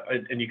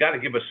 And you got to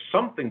give us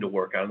something to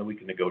work on that we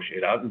can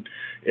negotiate out.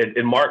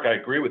 And Marc, I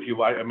agree with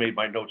you. I made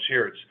my notes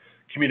here. It's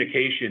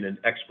communication and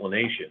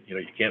explanation.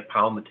 You can't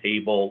pound the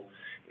table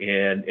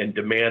and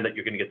demand that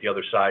you're going to get the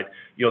other side.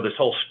 This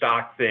whole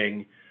stock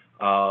thing.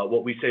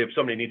 What we say, if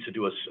somebody needs to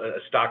do a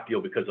stock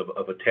deal because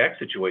of a tax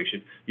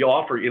situation, you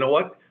offer,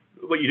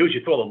 what you do is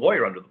you throw the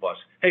lawyer under the bus.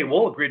 Hey,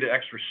 we'll agree to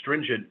extra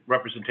stringent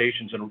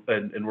representations and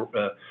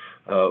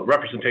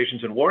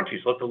representations and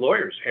warranties. Let the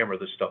lawyers hammer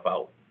this stuff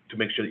out to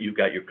make sure that you've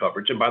got your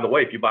coverage. And by the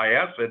way, if you buy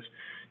assets,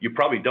 you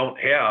probably don't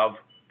have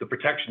the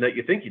protection that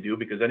you think you do,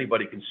 because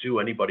anybody can sue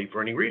anybody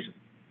for any reason.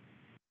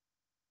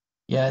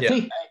 Yeah,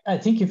 I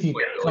think if you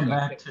come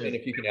back to, and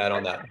if you can add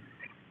on that.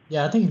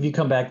 Yeah, I think if you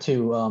come back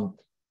to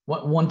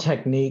one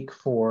technique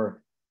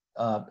for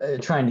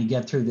trying to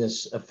get through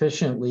this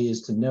efficiently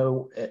is to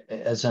know,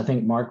 as I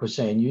think Marc was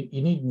saying,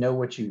 you need to know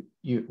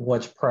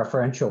what's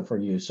preferential for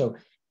you. So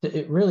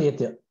it really at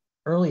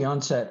early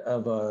onset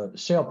of a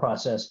sale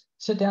process,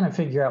 sit down and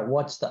figure out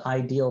what's the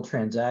ideal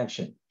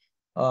transaction.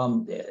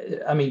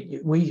 I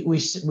mean,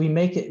 we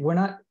make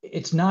it,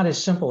 it's not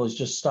as simple as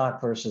just stock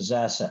versus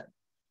asset.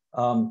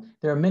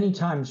 There are many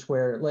times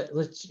where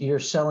you're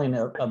selling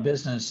a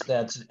business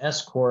that's an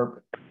S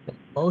corp,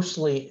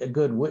 mostly a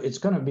it's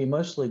going to be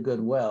mostly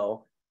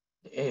goodwill,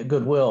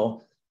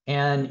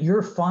 and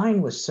you're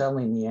fine with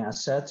selling the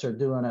assets or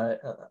doing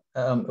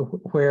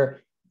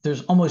where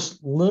there's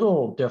almost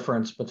little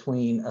difference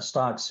between a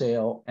stock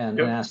sale and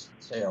an asset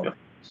sale. Yep.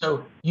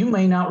 So you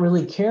may not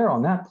really care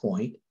on that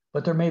point,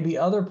 but there may be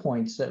other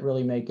points that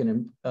really make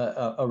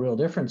a real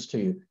difference to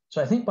you.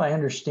 So I think by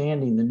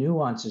understanding the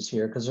nuances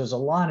here, because there's a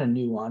lot of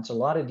nuance, a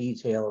lot of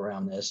detail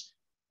around this,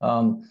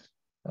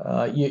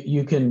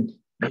 you can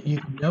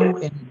know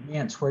in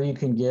advance where you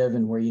can give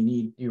and where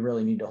you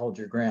really need to hold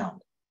your ground.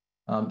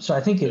 So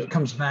I think it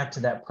comes back to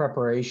that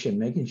preparation,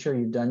 making sure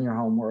you've done your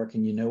homework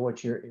and you know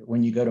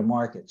when you go to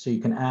market, so you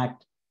can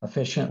act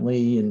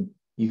efficiently and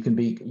you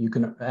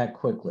can act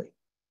quickly.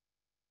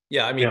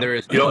 Yeah, I mean, there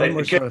is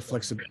more sort of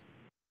flexibility.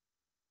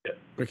 Yeah.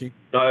 Ricky?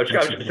 No, I was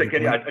just saying,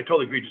 Kenny, I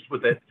totally agree just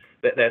with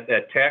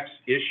that tax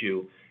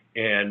issue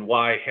and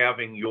why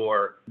having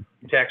your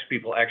tax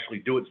people actually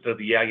do it instead of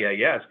the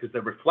yes, because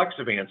the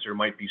reflexive answer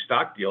might be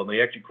stock deal and they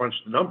actually crunch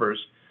the numbers.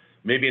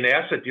 Maybe an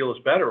asset deal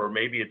is better, or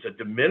maybe it's a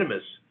de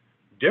minimis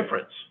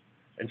difference.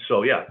 And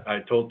so, yeah, I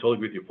totally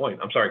agree with your point.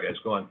 I'm sorry, guys,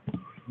 go on.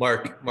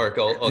 Mark,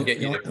 I'll get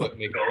you to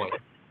make a point.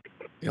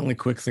 The only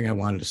quick thing I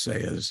wanted to say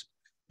is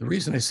the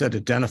reason I said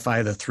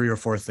identify the 3 or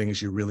 4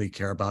 things you really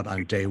care about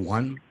on day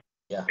one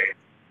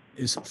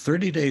is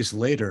 30 days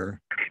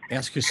later,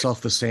 ask yourself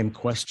the same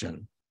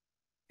question.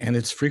 And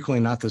it's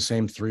frequently not the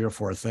same 3 or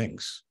 4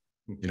 things.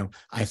 You know,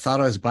 I thought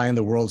I was buying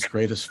the world's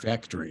greatest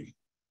factory.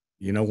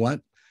 You know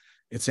what?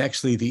 It's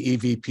actually the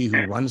EVP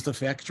who runs the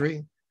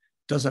factory.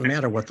 Doesn't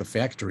matter what the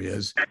factory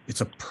is.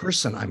 It's a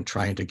person I'm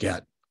trying to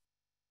get.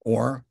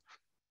 Or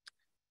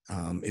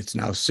it's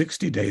now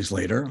 60 days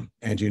later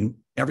and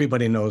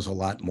everybody knows a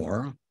lot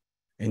more.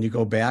 And you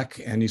go back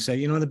and you say,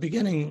 you know, in the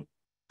beginning,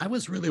 I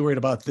was really worried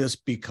about this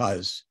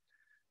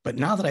but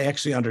now that I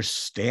actually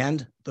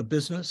understand the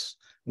business,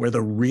 where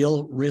the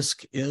real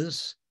risk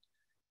is,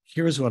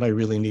 here's what I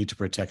really need to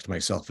protect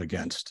myself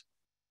against.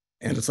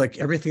 And it's like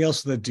everything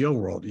else in the deal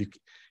world.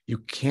 You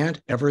can't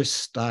ever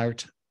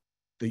start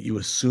that you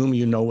assume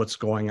you know what's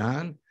going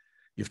on.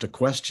 You have to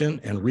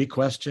question and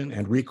re-question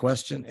and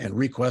re-question and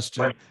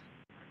re-question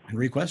and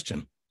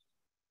re-question.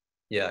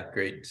 Yeah,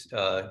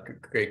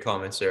 great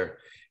comments there.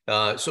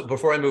 So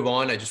before I move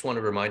on, I just want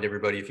to remind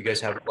everybody, if you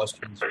guys have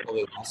questions for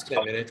the last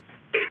 10 minutes,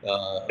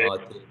 at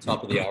the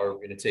top of the hour, we're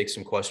going to take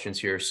some questions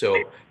here. So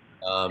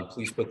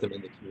please put them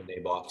in the Q&A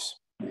box.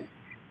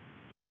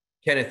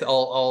 Kenneth,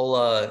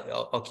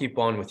 I'll keep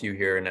on with you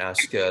here and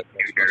ask the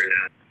next question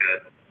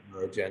on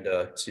our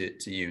agenda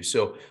to you.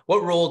 So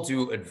what role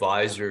do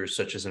advisors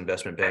such as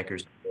investment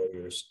bankers and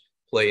lawyers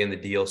play in the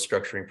deal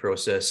structuring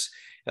process?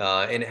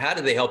 And how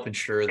do they help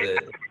ensure the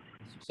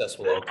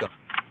successful outcome?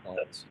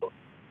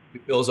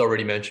 Bill's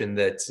already mentioned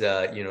that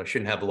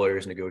shouldn't have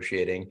lawyers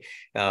negotiating,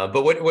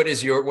 but what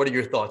are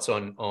your thoughts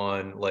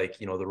on like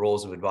the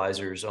roles of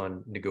advisors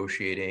on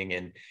negotiating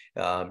and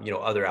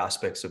other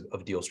aspects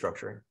of deal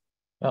structuring?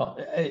 Well,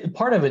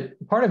 part of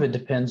it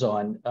depends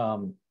on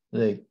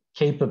the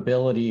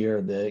capability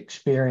or the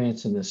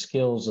experience and the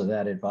skills of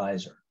that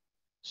advisor.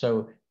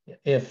 So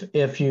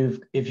if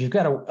you've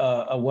got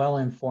a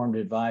well-informed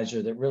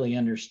advisor that really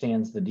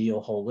understands the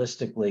deal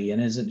holistically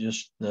and isn't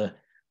just the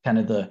kind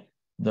of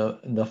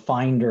the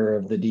finder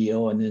of the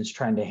deal and then is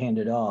trying to hand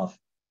it off,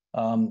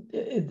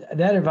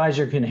 that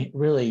advisor can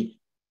really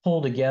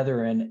pull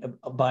together and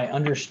by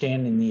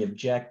understanding the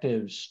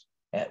objectives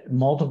at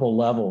multiple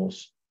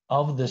levels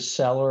of the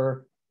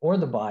seller or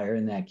the buyer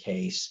in that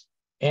case,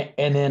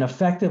 and then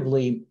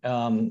effectively,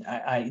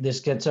 this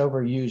gets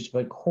overused,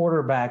 but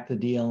quarterback the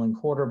deal and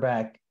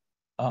quarterback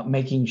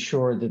making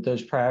sure that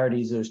those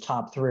priorities, those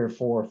top 3 or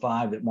 4 or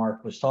 5 that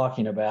Marc was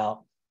talking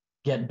about,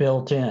 get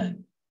built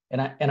in.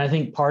 And I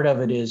think part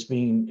of it is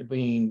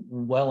being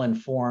well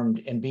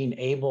informed and being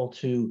able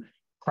to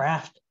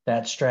craft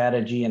that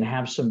strategy and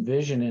have some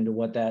vision into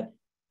what that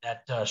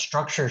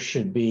structure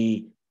should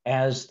be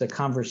as the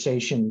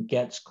conversation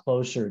gets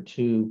closer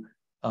to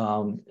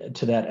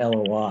that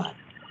LOI.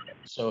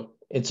 So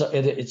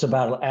it's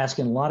about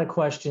asking a lot of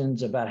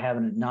questions, about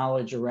having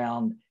knowledge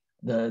around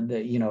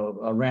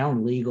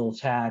around legal,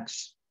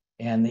 tax,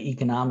 and the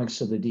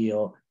economics of the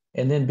deal,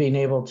 and then being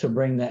able to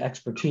bring the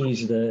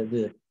expertise,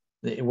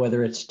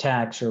 whether it's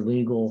tax or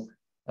legal,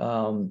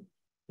 to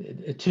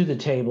the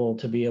table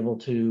to be able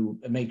to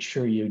make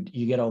sure you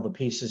get all the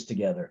pieces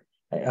together.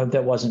 I hope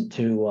that wasn't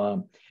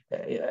too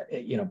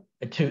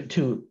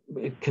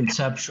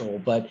conceptual,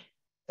 but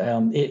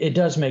it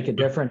does make a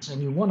difference,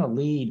 and you want to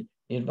lead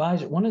the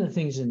advisor. One of the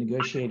things in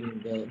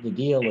negotiating the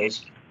deal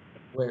is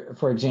where,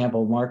 for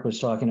example, Marc was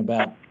talking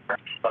about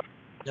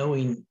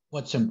knowing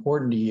what's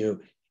important to you.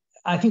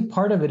 I think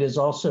part of it is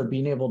also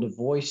being able to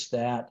voice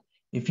that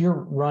if you're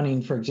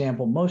running, for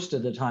example, most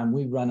of the time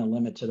we run a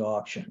limited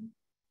auction.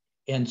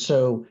 And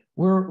so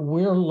we're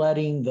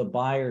letting the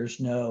buyers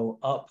know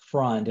up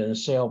front in a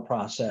sale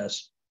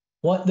process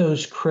what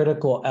those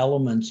critical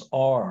elements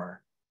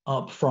are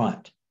up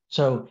front.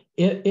 So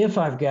if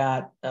I've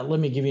got, let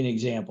me give you an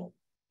example.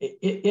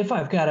 If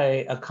I've got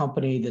a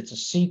company that's a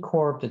C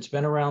Corp that's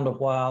been around a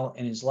while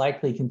and is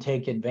likely can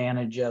take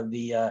advantage of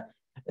the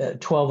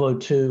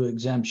 1202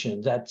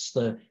 exemptions, that's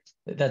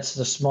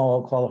the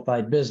small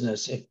qualified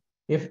business.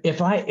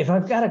 If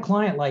I've got a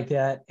client like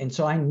that, and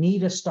so I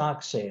need a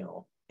stock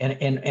sale,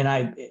 and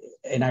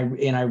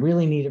I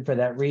really need it for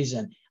that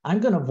reason, I'm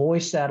going to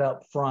voice that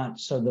up front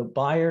so the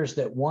buyers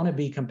that want to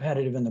be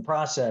competitive in the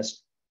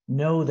process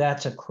know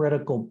that's a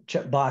critical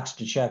box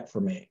to check for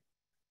me.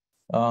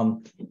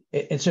 And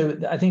so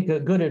I think a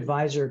good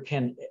advisor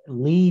can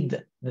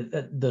lead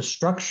the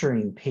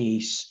structuring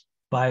piece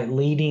by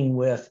leading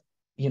with,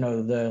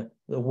 the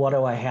what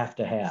do I have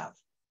to have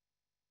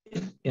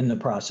in the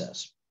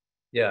process.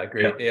 Yeah,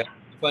 great. Yeah,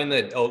 I find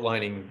that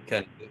outlining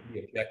kind of the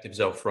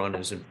objectives out front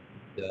is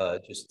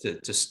just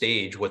to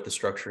stage what the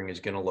structuring is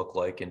going to look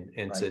like and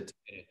right. to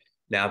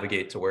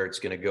navigate to where it's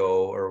going to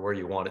go or where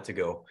you want it to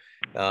go.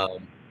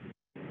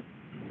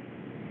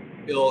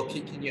 Bill,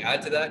 can you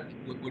add to that?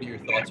 What are your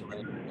thoughts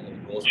around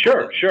the goals?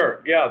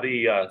 Sure. Yeah,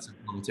 some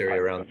commentary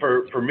around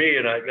for me,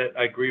 and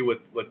I agree with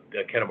what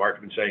Ken and Marc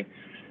have been saying.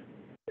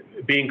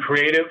 Being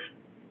creative,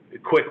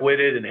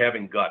 quick-witted, and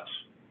having guts,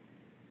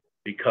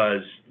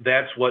 because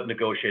that's what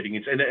negotiating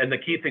is. And the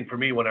key thing for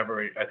me,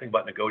 whenever I think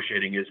about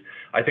negotiating, is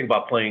I think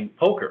about playing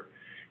poker.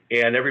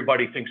 And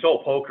everybody thinks, oh,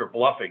 poker,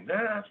 bluffing.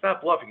 Nah, it's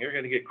not bluffing. You're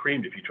going to get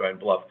creamed if you try and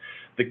bluff.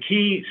 The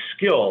key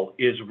skill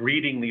is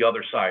reading the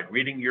other side,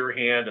 reading your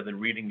hand and then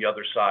reading the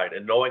other side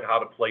and knowing how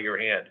to play your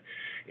hand.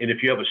 And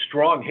if you have a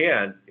strong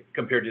hand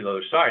compared to the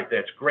other side,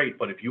 that's great.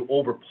 But if you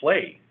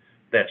overplay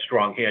that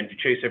strong hand, you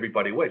chase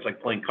everybody away. It's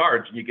like playing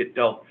cards and you get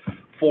dealt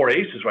 4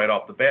 aces right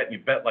off the bat and you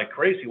bet like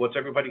crazy. What's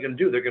everybody going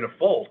to do? They're going to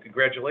fold.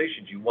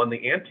 Congratulations, you won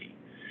the ante.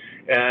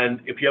 And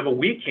if you have a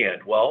weak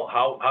hand, well,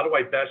 how do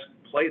I best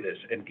play this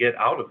and get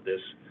out of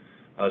this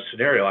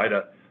scenario? I had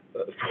a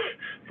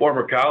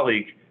former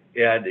colleague,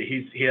 and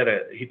he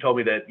told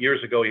me that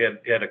years ago he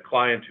had a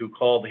client who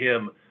called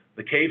him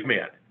the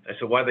caveman. I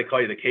said, why do they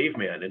call you the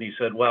caveman? And he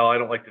said, well, I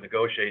don't like to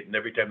negotiate, and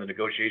every time the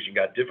negotiation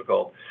got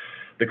difficult,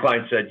 the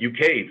client said, you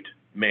caved,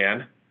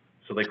 man.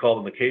 So they called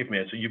him the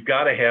caveman. So you've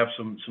got to have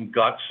some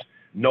guts,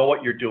 know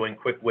what you're doing,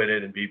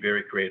 quick-witted, and be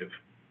very creative.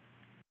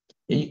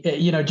 I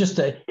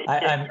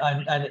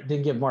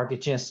didn't give Marc a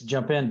chance to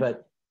jump in,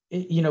 but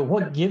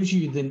what gives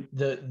you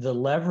the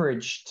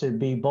leverage to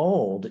be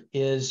bold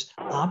is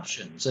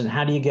options. And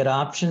how do you get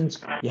options?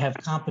 You have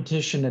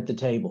competition at the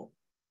table.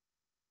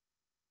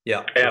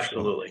 Yeah,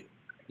 absolutely.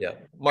 Yeah,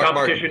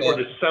 competition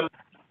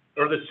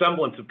or the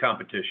semblance of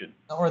competition.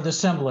 Or the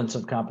semblance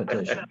of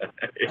competition.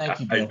 Thank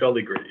you, Bill. I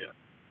totally agree.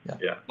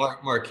 Yeah.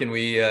 Marc, can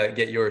we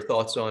get your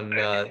thoughts on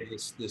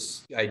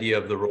this idea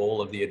of the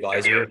role of the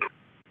advisor?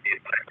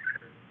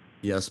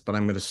 Yes, but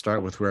I'm going to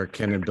start with where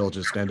Ken and Bill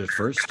just ended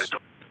first.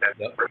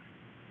 Yep.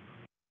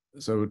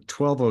 So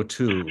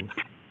 1202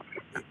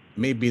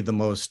 may be the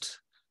most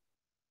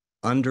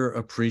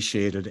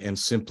underappreciated and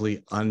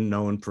simply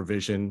unknown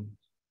provision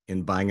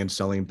in buying and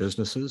selling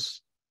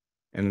businesses.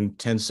 And in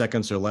 10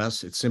 seconds or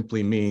less, it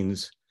simply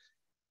means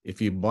if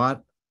you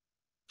bought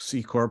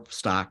C Corp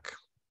stock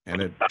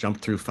and it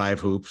jumped through 5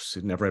 hoops,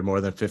 it never had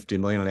more than 50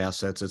 million in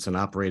assets, it's an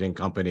operating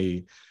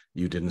company,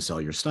 you didn't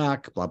sell your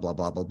stock, blah, blah,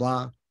 blah, blah,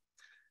 blah.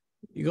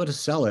 You go to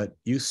sell it,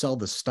 you sell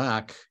the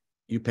stock,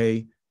 you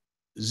pay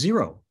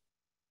 0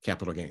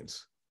 capital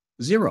gains.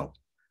 0.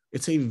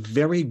 It's a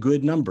very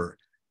good number.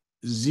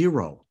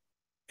 0.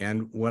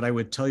 And what I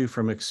would tell you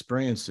from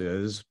experience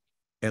is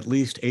at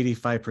least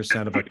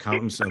 85% of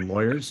accountants and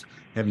lawyers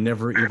have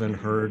never even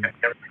heard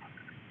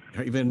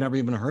of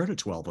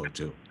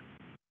 1202.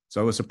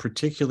 So it's a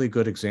particularly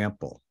good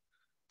example.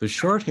 The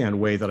shorthand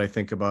way that I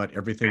think about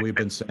everything we've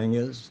been saying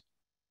is,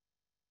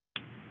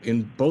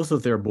 in both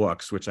of their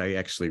books, which I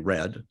actually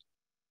read,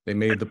 they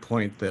made the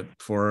point that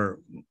for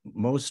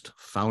most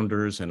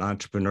founders and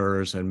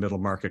entrepreneurs and middle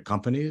market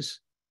companies,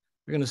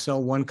 they're going to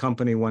sell one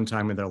company one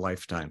time in their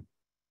lifetime.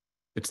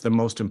 It's the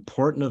most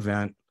important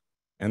event,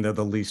 and they're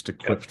the least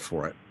equipped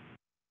for it.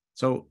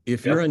 So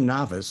if you're a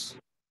novice,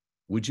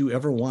 would you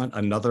ever want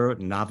another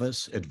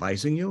novice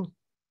advising you?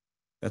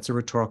 That's a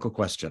rhetorical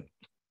question.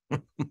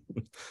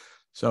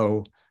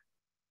 So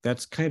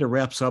that's kind of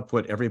wraps up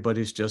what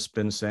everybody's just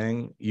been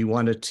saying. You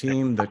want a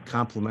team that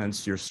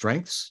complements your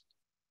strengths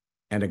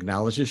and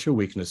acknowledges your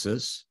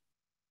weaknesses,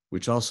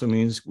 which also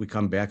means we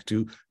come back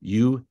to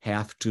you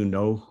have to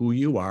know who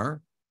you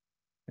are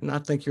and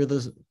not think you're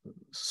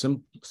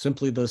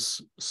simply the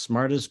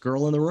smartest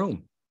girl in the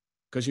room,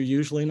 because you're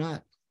usually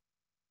not.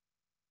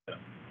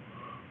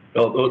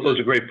 Well, those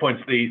are great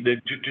points.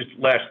 Just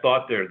last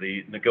thought there,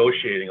 the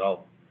negotiating,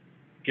 I'll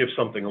give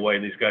something away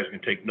and these guys can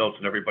take notes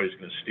and everybody's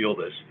going to steal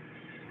this,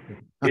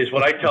 is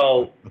what I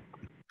tell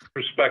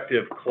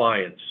prospective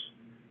clients.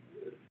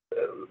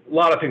 a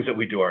lot of things that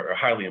we do are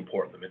highly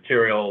important, the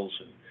materials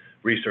and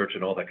research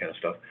and all that kind of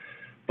stuff.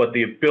 But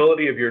the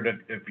ability of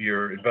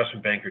your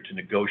investment banker to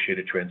negotiate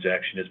a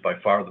transaction is by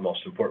far the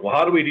most important. Well,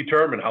 how do we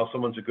determine how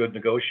someone's a good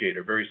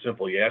negotiator? Very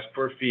simple. You ask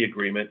for a fee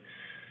agreement,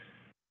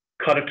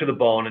 cut it to the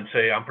bone, and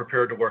say, I'm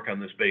prepared to work on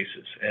this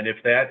basis. And if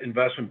that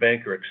investment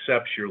banker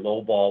accepts your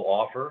lowball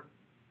offer,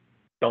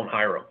 don't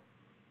hire them.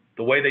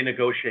 The way they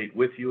negotiate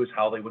with you is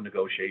how they would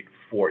negotiate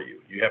for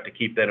you. You have to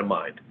keep that in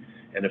mind.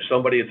 And if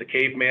somebody is a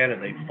caveman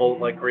and they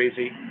fold like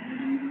crazy,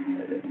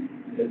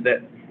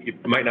 that you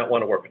might not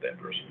want to work with that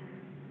person.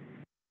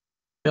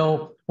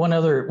 Bill, one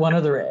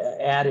other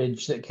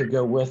adage that could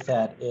go with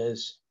that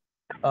is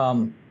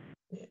that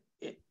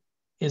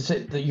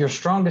your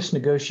strongest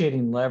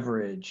negotiating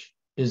leverage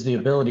is the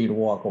ability to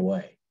walk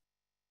away,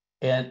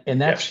 and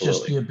that's Absolutely.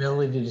 just the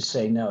ability to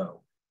say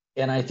no.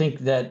 And I think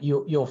that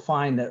you'll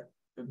find that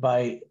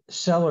by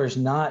sellers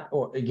not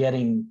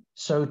getting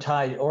so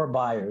tied, or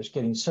buyers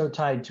getting so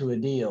tied to a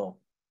deal,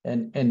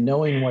 and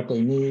knowing what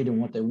they need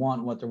and what they want,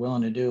 and what they're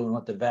willing to do, and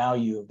what the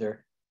value of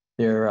their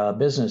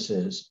business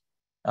is,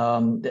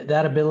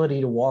 that ability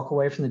to walk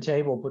away from the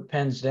table, put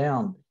pens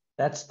down,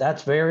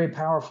 that's very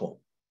powerful.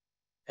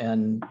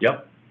 And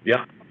yep.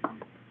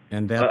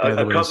 And that, by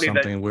the way, is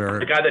something where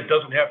the guy that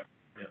doesn't have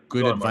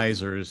good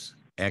advisors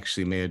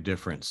actually made a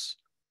difference.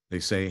 They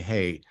say,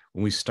 hey,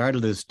 when we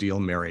started this deal,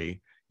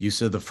 Mary, you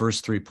said the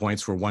first 3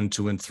 points were 1,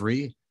 2, and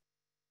 3.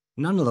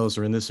 None of those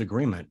are in this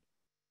agreement.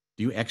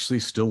 Do you actually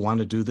still want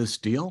to do this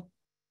deal?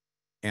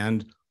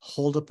 And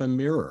hold up a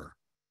mirror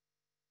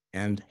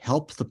and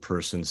help the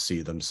person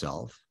see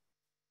themselves.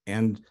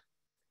 And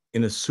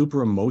in a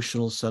super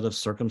emotional set of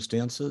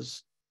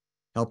circumstances,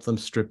 help them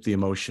strip the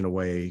emotion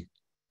away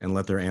and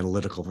let their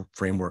analytical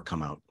framework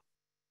come out.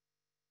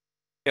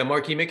 Yeah,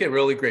 Mark, you make a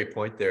really great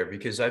point there,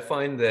 because I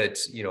find that,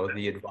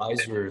 the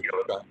advisors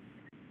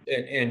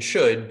and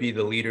should be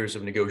the leaders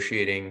of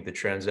negotiating the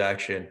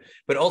transaction,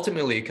 but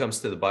ultimately it comes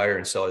to the buyer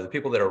and seller, the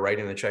people that are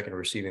writing the check and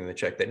receiving the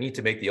check, that need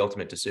to make the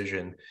ultimate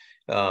decision.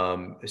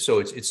 So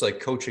it's like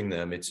coaching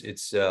them.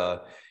 It's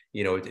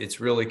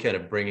really kind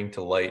of bringing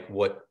to light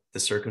what the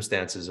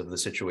circumstances of the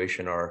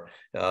situation are.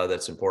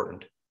 That's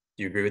important.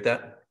 Do you agree with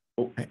that?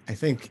 I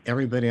think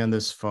everybody on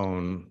this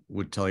phone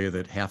would tell you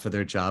that half of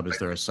their job is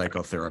they're a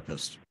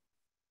psychotherapist.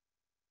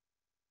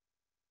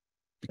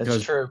 Because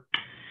that's true.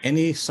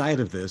 Any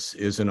side of this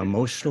is an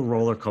emotional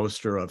roller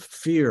coaster of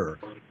fear,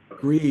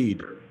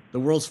 greed. The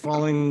world's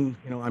falling,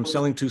 I'm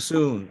selling too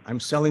soon. I'm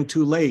selling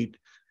too late.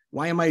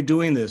 Why am I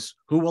doing this?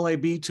 Who will I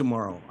be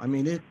tomorrow? I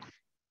mean, it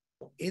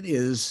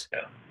is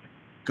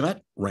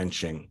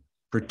gut-wrenching,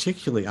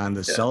 particularly on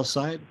the sell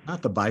side,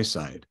 not the buy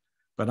side,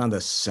 but on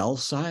the sell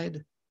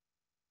side.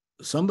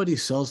 Somebody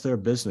sells their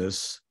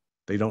business.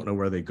 They don't know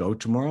where they go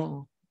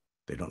tomorrow.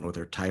 They don't know what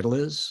their title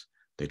is.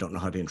 They don't know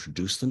how to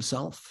introduce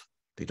themselves.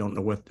 They don't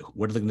know what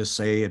are they going to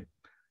say.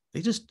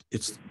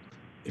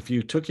 If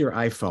you took your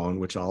iPhone,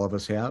 which all of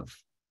us have,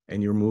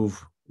 and you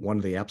remove one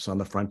of the apps on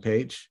the front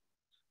page,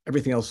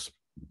 everything else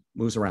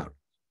moves around,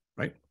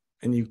 right?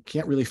 And you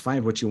can't really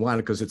find what you want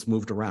because it's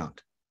moved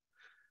around.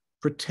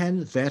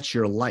 Pretend that's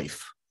your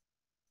life.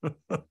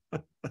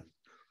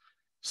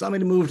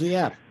 Somebody moved the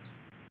app.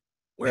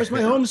 Where's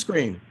my home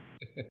screen?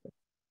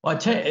 Well, I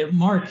tell you,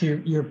 Mark,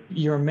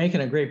 you're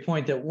making a great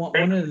point that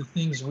one of the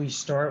things we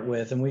start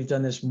with, and we've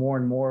done this more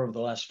and more over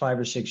the last 5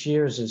 or 6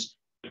 years, is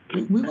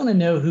we want to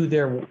know who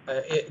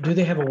do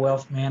they have a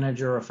wealth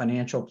manager or a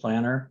financial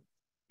planner?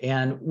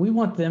 And we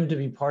want them to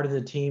be part of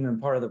the team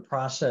and part of the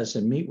process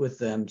and meet with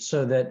them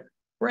so that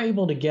we're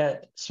able to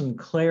get some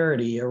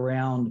clarity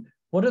around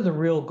what are the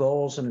real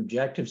goals and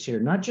objectives here,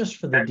 not just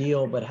for the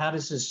deal, but how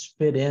does this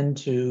fit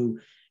into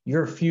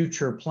your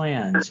future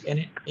plans? And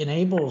it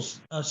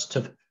enables us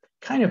to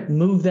kind of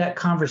move that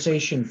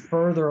conversation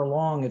further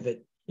along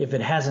if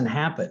it hasn't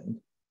happened.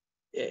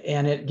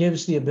 And it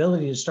gives the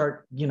ability to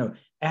start,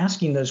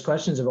 asking those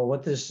questions about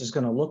what this is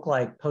going to look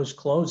like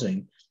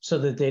post-closing, so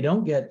that they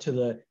don't get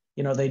to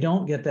they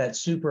don't get that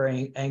super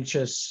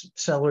anxious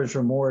seller's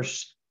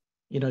remorse,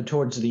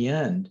 towards the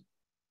end.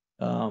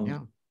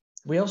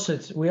 We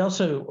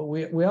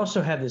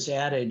also have this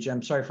adage.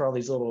 I'm sorry for all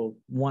these little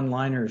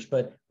one-liners,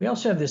 but we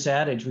also have this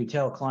adage we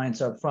tell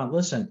clients up front: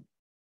 listen,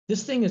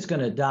 this thing is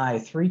going to die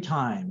 3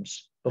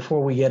 times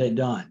before we get it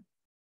done,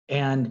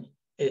 and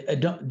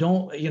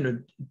don't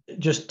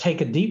just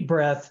take a deep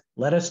breath.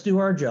 Let us do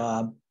our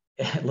job.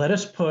 Let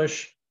us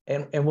push,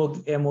 and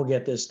we'll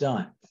get this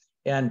done.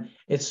 And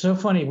it's so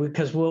funny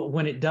because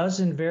when it does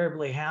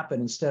invariably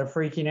happen, instead of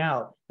freaking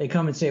out, they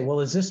come and say,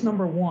 "Well, is this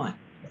number 1?"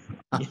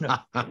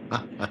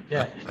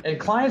 Yeah, and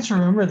clients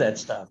remember that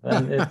stuff,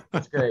 and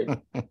it's great.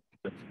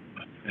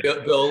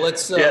 Bill,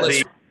 let's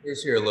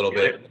here's here a little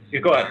bit.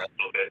 You go ahead. A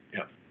little bit,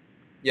 yeah.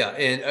 Yeah,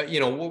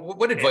 and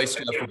what advice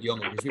do you have for deal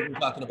makers? We've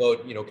been talking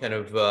about kind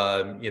of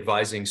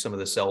advising some of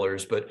the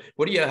sellers, but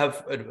what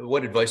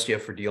advice do you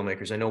have for deal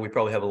makers? I know we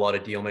probably have a lot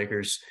of deal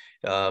makers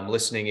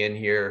listening in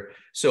here.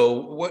 So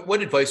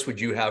what advice would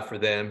you have for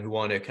them who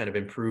want to kind of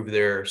improve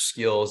their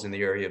skills in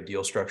the area of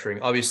deal structuring?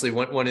 Obviously,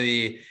 one of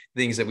the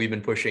things that we've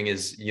been pushing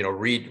is,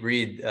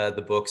 read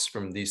the books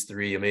from these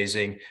three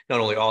amazing, not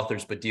only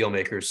authors, but deal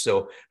makers.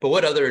 So, but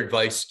what other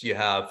advice do you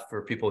have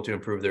for people to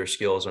improve their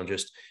skills on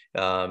just,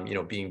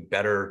 being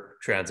better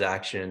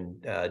transaction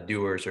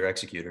doers or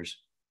executors?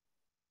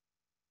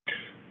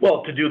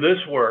 Well, to do this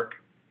work,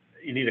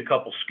 you need a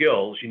couple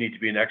skills. You need to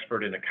be an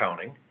expert in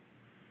accounting.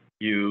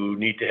 You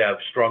need to have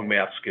strong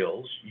math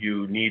skills.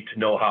 You need to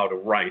know how to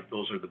write.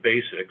 Those are the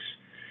basics.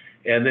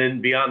 And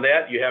then beyond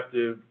that, you have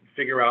to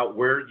figure out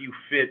where you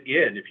fit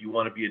in if you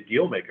want to be a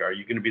deal maker. Are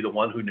you going to be the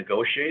one who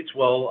negotiates?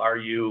 Well, are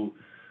you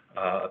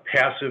a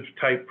passive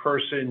type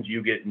person? Do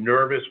you get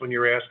nervous when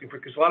you're asking for,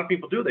 because a lot of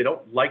people do. They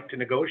don't like to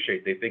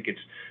negotiate. They think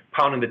it's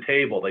pounding the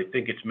table. They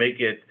think it's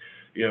make it,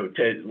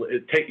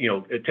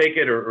 take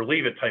it or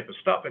leave it type of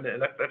stuff. And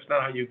that's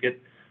not how you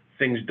get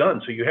things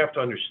done. So you have to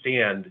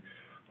understand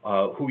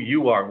who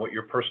you are and what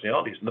your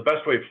personality is. And the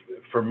best way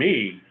for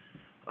me,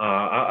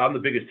 I'm the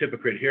biggest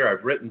hypocrite here.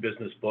 I've written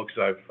business books.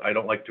 I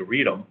don't like to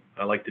read them.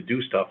 I like to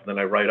do stuff, and then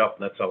I write up,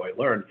 and that's how I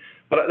learn.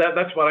 But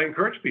that's what I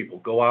encourage people.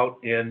 Go out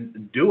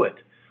and do it.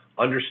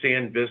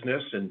 Understand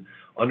business and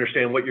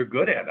understand what you're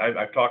good at.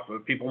 I've talked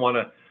with people want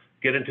to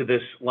get into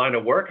this line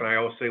of work, and I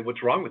always say,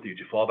 what's wrong with you? Did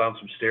you fall down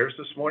some stairs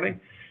this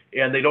morning?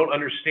 And they don't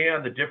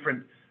understand the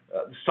different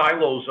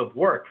silos of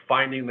work,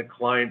 finding the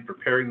client,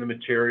 preparing the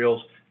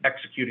materials,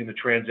 executing the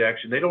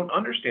transaction. They don't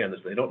understand this.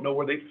 They don't know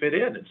where they fit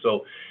in. And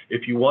so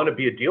if you want to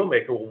be a deal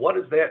maker, well, what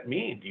does that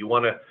mean? Do you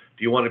want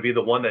to be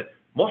the one that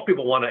most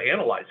people want to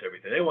analyze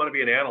everything? They want to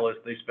be an analyst.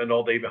 They spend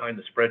all day behind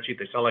the spreadsheet.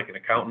 They sound like an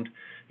accountant.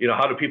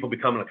 How do people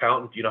become an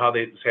accountant? You know how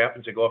this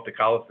happens? They go off to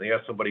college and they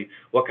ask somebody,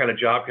 what kind of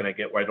job can I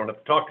get where I don't have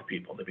to talk to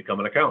people? And they become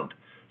an accountant.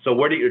 So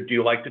where do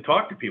you like to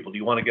talk to people? Do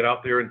you want to get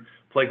out there and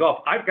play golf?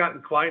 I've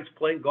gotten clients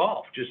playing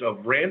golf, just a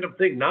random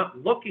thing, not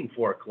looking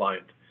for a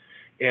client.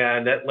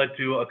 And that led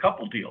to a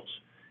couple deals.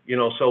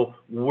 So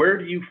where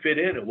do you fit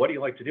in and what do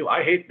you like to do?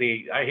 I hate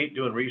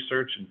doing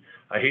research and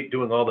I hate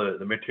doing all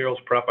the materials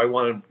prep. I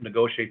want to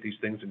negotiate these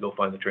things and go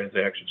find the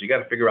transactions. You got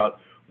to figure out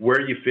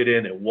where you fit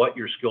in and what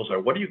your skills are.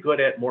 What are you good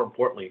at? More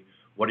importantly,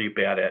 what are you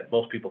bad at?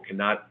 Most people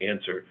cannot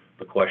answer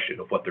the question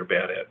of what they're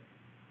bad at.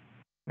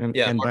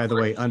 And by the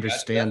way,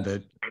 understand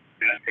that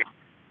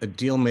a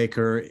deal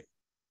maker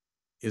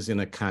is in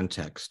a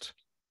context.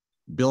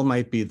 Bill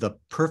might be the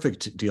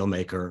perfect deal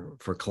maker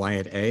for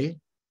client A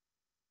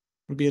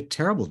and be a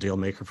terrible deal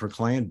maker for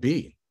client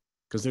B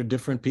because they're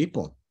different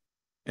people.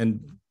 And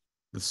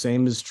the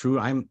same is true.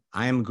 I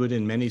am good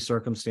in many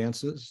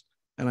circumstances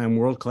and I'm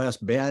world-class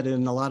bad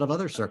in a lot of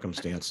other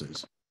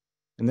circumstances.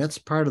 And that's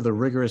part of the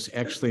rigorous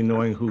actually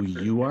knowing who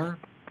you are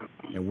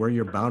and where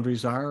your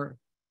boundaries are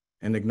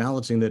and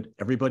acknowledging that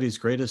everybody's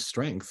greatest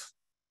strength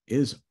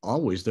is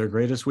always their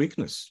greatest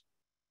weakness.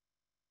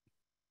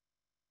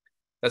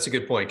 That's a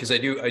good point, because I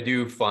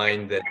do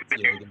find that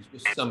there's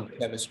just some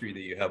chemistry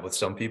that you have with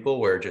some people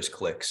where it just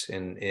clicks,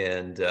 and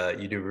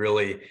you do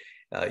really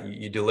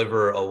you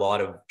deliver a lot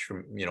of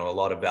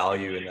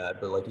value in that.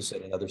 But like you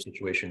said, in other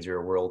situations,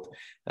 you're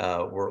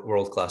a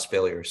world-class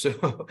failure.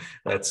 So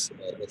that's an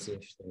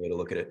interesting way to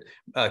look at it.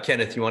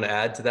 Kenneth, you want to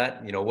add to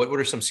that? What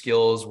are some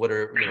skills? What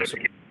are some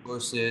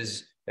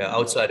courses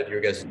outside of your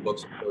guys'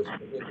 books? What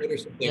are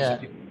some things that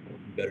people can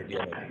do better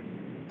deal with?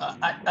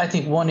 I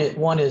think one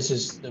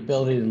is the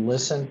ability to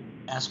listen,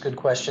 ask good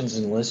questions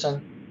and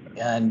listen,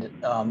 and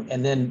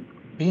then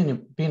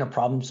being a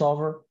problem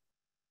solver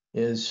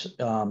is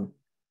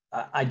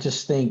I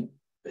just think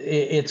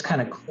it's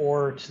kind of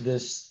core to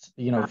this.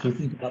 If you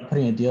think about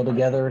putting a deal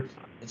together,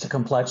 it's a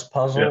complex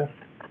puzzle. Yeah.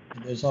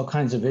 There's all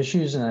kinds of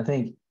issues, and I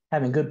think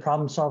having good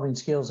problem solving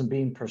skills and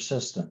being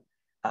persistent,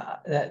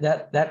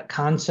 that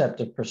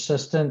concept of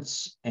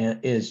persistence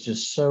is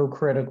just so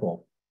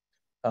critical.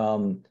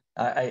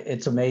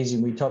 It's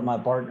amazing. My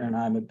partner and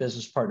I, my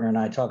business partner and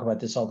I talk about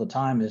this all the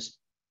time, is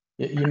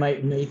you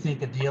may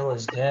think a deal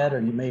is dead,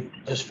 or you may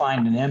just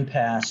find an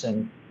impasse,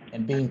 and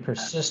being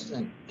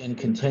persistent in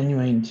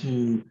continuing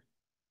to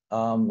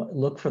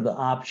look for the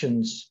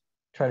options,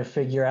 try to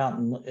figure out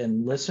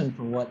and listen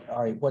for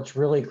what's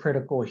really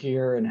critical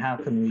here and how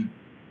can we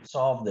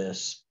solve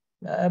this.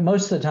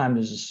 Most of the time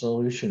there's a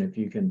solution if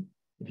you can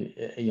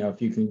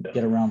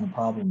get around the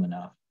problem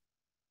enough.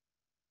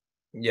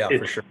 Yeah,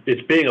 for sure.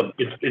 It's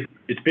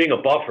being a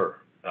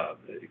buffer,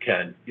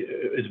 Ken,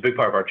 is a big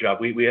part of our job.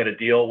 We had a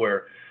deal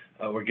where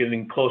we're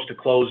getting close to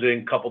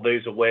closing, a couple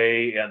days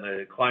away, and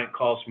the client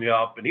calls me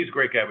up, and he's a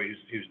great guy, but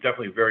he was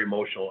definitely a very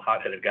emotional,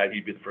 hot-headed guy.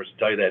 He'd be the first to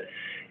tell you that.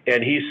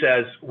 And he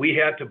says, we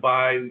had to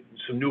buy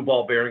some new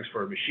ball bearings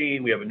for a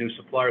machine. We have a new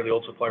supplier. The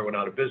old supplier went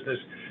out of business.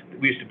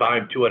 We used to buy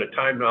them 2 at a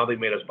time. Now they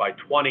made us buy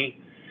 20.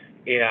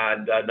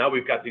 And now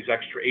we've got these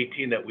extra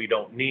 18 that we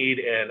don't need,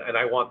 and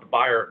I want the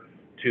buyer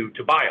to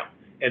buy them.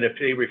 And if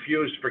they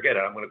refuse, forget it.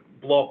 I'm going to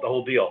blow up the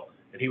whole deal.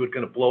 And he was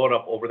going to blow it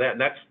up over that.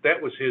 And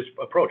that was his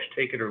approach: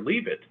 take it or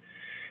leave it.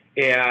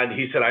 And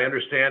he said, I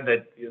understand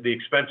that the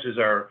expenses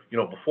are,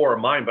 before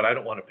mine, but I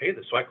don't want to pay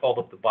this. So I called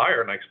up the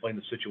buyer and I explained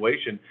the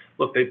situation.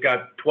 Look, they've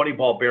got 20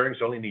 ball bearings,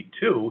 they only need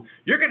 2.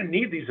 You're going to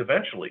need these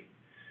eventually.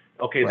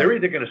 Okay, right. They're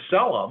either going to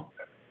sell them,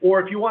 or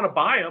if you want to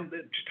buy them,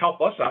 just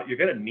help us out. You're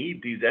going to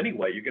need these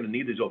anyway. You're going to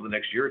need these over the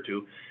next year or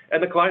 2.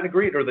 And the client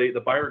agreed, or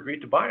the buyer agreed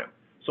to buy them.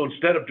 So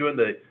instead of doing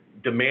the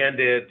demand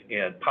it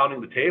and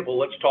pounding the table,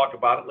 let's talk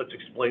about it. Let's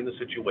explain the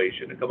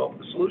situation and come up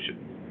with a solution.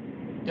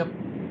 Yep.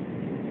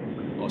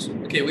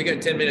 Awesome. Okay, we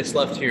got 10 minutes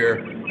left here.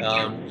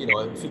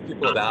 A few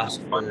people have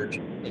asked for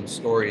some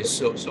stories.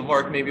 So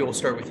Marc, maybe we'll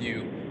start with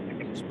you.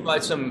 Just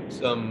provide some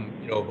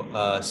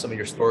of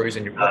your stories,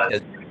 and your book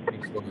has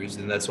stories,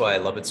 and that's why I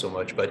love it so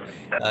much. But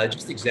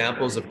just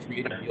examples of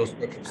creative deal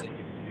structures that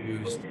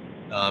you've used,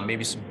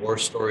 maybe some war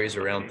stories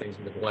around things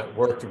that have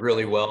worked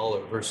really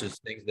well versus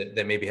things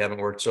that maybe haven't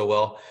worked so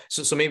well.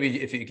 So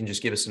maybe if you can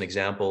just give us an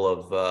example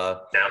of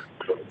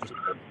just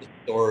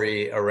a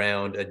story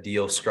around a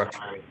deal structure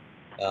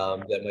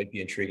that might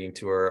be intriguing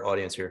to our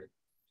audience here.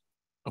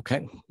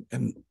 Okay,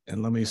 and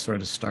let me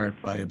sort of start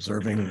by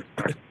observing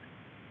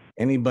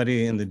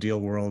anybody in the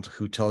deal world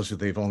who tells you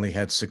they've only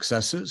had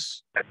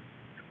successes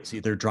is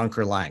either drunk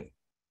or lying.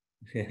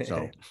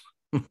 So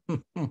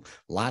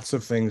lots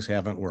of things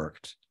haven't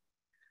worked.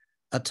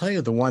 I'll tell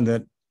you the one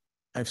that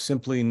I've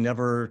simply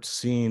never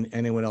seen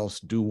anyone else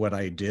do what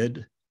I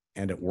did,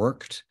 and it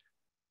worked.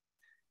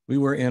 We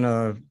were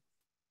in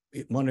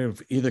one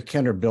of either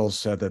Ken or Bill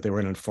said that they were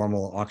in an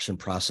informal auction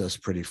process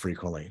pretty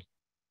frequently.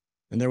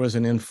 And there was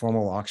an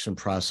informal auction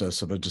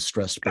process of a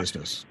distressed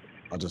business.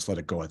 I'll just let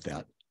it go at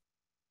that.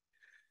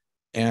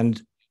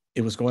 And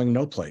it was going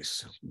no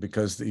place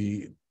because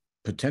the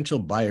potential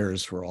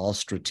buyers were all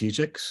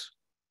strategics.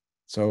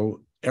 So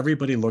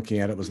everybody looking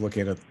at it was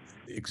looking at it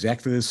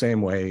exactly the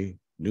same way,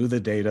 knew the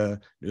data,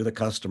 knew the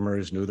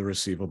customers, knew the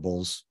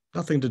receivables,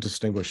 nothing to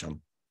distinguish them.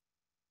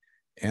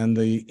 And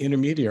the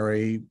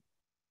intermediary,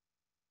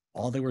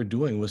 all they were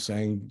doing was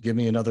saying, give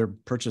me another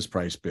purchase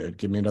price bid,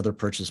 give me another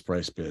purchase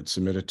price bid,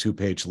 submit a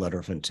 2-page letter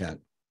of intent.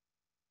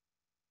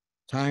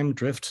 Time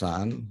drifts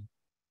on.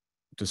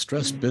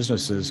 Distressed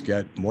businesses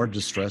get more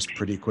distressed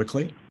pretty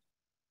quickly.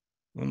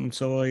 And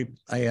so I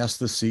asked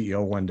the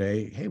CEO one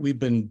day, hey, we've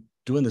been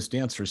doing this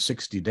dance for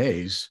 60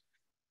 days.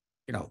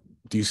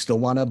 Do you still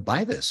want to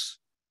buy this?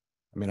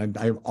 I mean,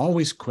 I'm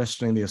always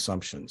questioning the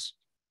assumptions.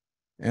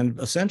 And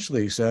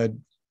essentially he said,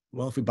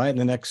 well, if we buy it in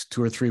the next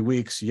 2 or 3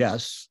 weeks,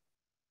 yes.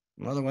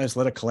 Otherwise,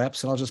 let it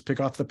collapse and I'll just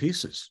pick off the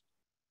pieces.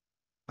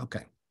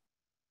 Okay.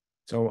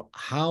 So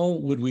how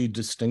would we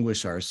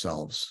distinguish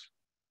ourselves?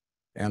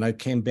 And I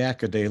came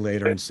back a day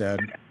later and said,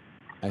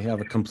 I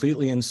have a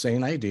completely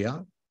insane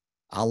idea.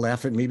 I'll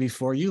laugh at me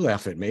before you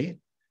laugh at me,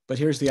 but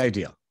here's the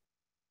idea.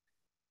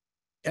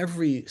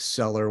 Every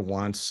seller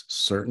wants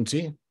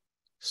certainty,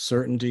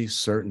 certainty,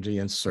 certainty,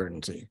 and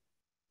certainty.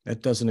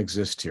 That doesn't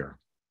exist here.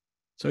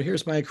 So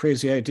here's my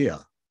crazy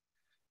idea.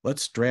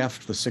 Let's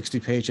draft the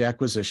 60-page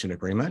acquisition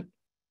agreement.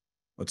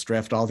 Let's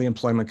draft all the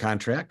employment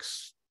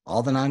contracts,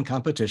 all the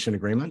non-competition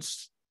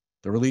agreements,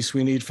 the release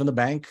we need from the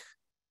bank,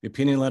 the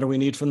opinion letter we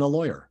need from the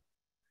lawyer.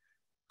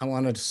 I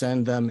wanted to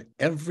send them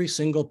every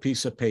single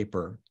piece of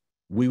paper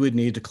we would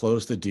need to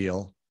close the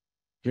deal.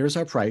 Here's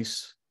our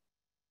price.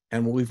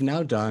 And what we've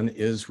now done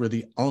is we're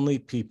the only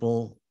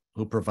people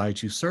who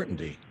provide you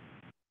certainty.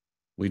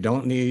 We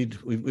don't need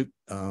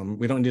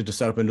to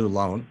set up a new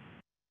loan.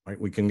 Right?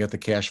 We can get the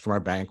cash from our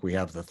bank. We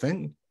have the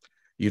thing.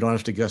 You don't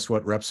have to guess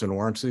what reps and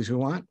warranties we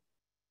want.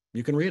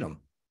 You can read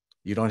them.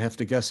 You don't have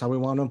to guess how we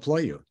want to employ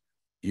you.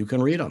 You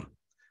can read them.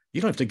 You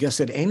don't have to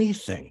guess at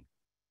anything.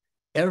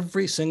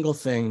 Every single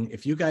thing,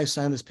 if you guys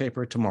sign this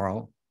paper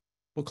tomorrow,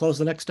 we'll close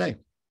the next day.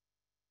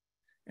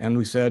 And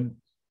we said,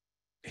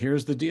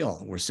 here's the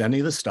deal. We're sending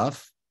you the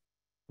stuff.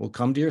 We'll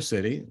come to your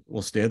city.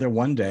 We'll stay there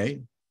 1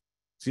 day.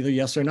 It's either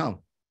yes or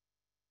no.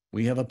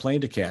 We have a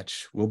plane to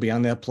catch. We'll be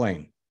on that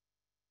plane.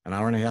 An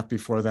hour and a half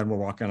before then, we're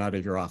walking out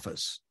of your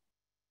office.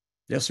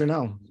 Yes or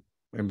no?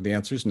 And the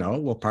answer is no.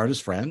 We'll part as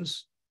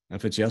friends. And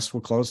if it's yes,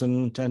 we'll close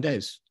in 10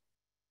 days.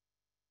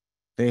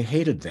 They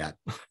hated that.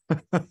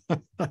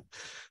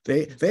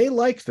 They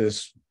liked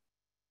this,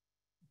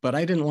 but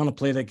I didn't want to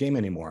play that game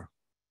anymore.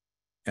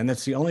 And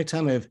that's the only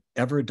time I've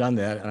ever done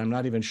that. And I'm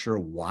not even sure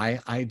why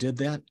I did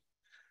that,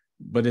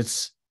 but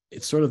it's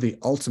sort of the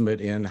ultimate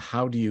in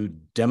how do you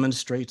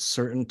demonstrate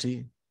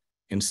certainty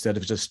instead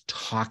of just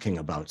talking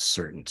about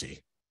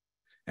certainty.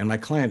 And my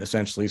client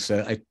essentially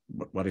said,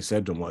 what I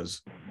said to him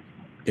was,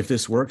 if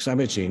this works, I'm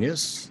a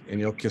genius and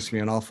you'll kiss me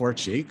on all 4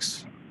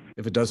 cheeks.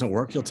 If it doesn't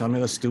work, you'll tell me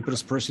I'm the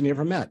stupidest person you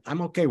ever met. I'm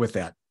okay with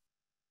that.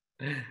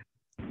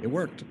 It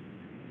worked.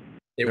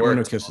 There were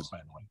no kisses, by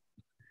the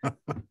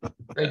way.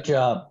 Great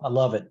job. I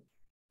love it.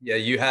 Yeah,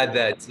 you had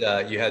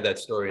that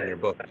story in your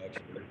book,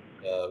 actually.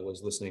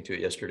 was listening to it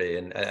yesterday,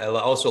 and I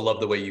also love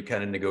the way you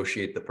kind of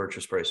negotiate the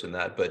purchase price in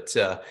that. But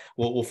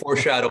we'll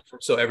foreshadow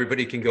so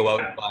everybody can go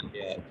out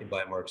and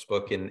buy Marc's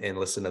book and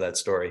listen to that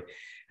story,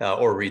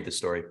 or read the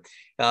story.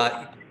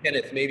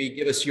 Kenneth, maybe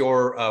give us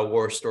your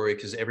war story,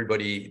 because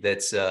everybody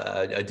that's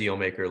a deal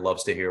maker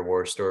loves to hear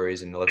war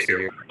stories and loves to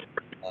hear.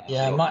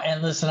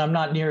 And listen, I'm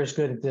not near as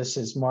good at this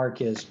as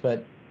Marc is,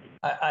 but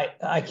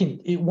I can.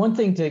 One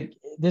thing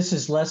this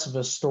is less of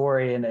a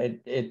story, and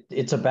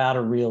it's about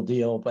a real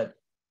deal, but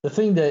the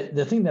thing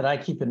that I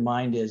keep in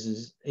mind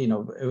is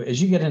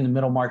as you get into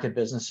middle market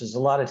businesses, a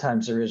lot of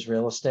times there is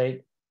real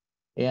estate,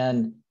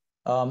 and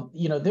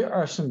there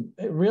are some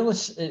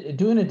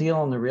doing a deal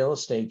on the real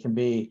estate can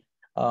be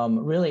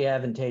really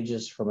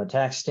advantageous from a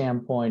tax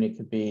standpoint. It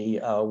could be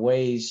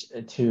ways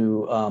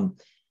to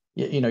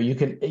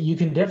you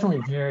can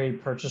definitely vary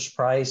purchase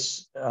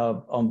price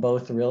on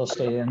both the real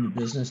estate and the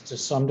business to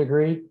some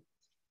degree.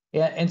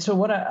 And so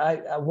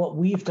what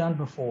we've done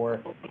before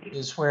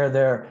is where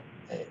there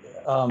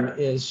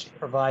is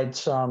provide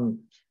some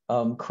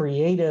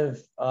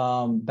creative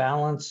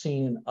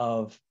balancing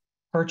of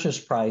purchase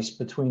price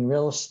between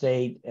real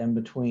estate and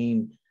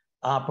between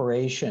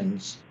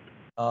operations,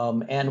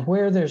 and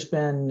where there's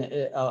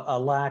been a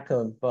lack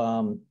of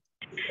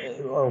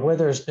or where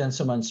there's been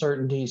some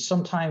uncertainty.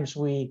 Sometimes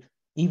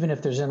even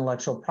if there's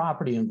intellectual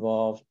property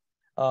involved,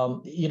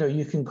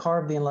 you can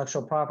carve the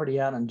intellectual property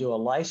out and do a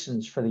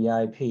license for the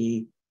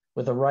IP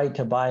with a right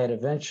to buy it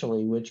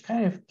eventually, which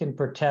kind of can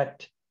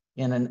protect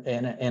in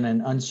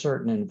an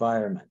uncertain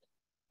environment.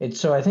 And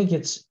so I think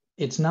it's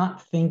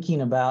not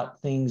thinking about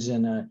things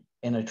in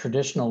a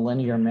traditional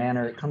linear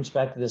manner. It comes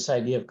back to this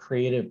idea of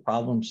creative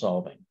problem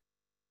solving.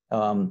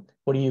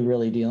 What are you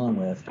really dealing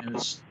with?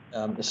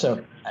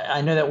 So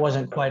I know that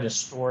wasn't quite a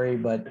story,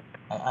 but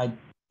I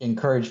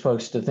encourage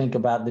folks to think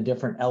about the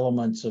different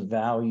elements of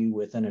value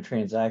within a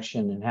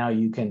transaction and how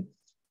you can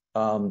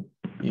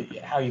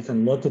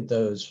look at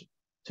those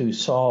to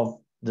solve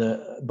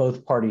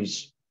both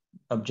parties'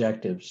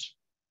 objectives.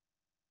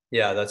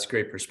 Yeah, that's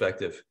great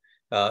perspective.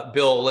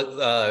 Bill,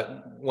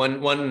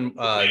 one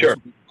Sure.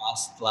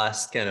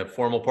 last kind of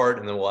formal part,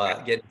 and then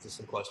we'll get into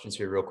some questions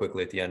here real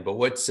quickly at the end. But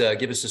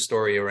give us a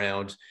story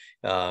around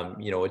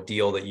a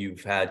deal that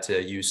you've had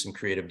to use some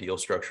creative deal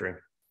structuring.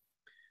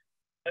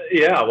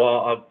 Yeah,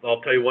 well,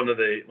 I'll tell you one of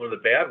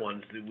the bad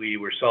ones. We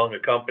were selling a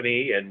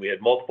company and we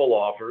had multiple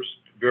offers,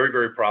 very,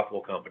 very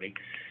profitable company,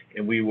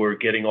 and we were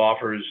getting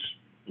offers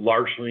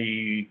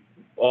largely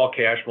all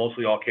cash,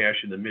 mostly all cash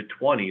in the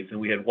mid-20s, and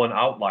we had one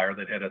outlier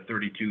that had a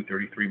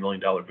 $32-33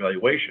 million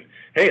valuation.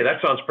 Hey,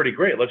 that sounds pretty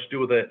great. Let's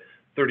do the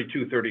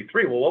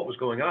 32-33. Well, what was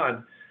going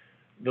on?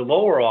 The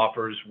lower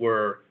offers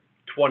were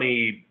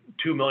 $22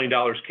 million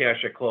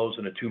cash at close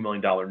and a $2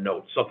 million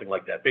note, something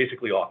like that,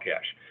 basically all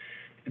cash.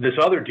 This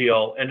other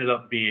deal ended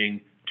up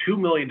being $2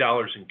 million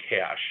in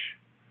cash,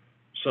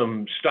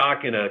 some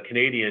stock in a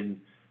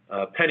Canadian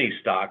penny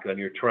stock on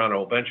your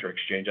Toronto Venture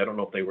Exchange. I don't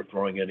know if they were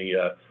throwing any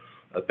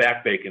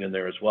back bacon in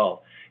there as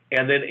well.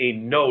 And then a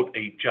note,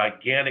 a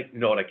gigantic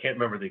note. I can't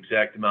remember the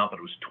exact amount, but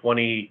it was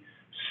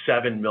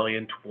 27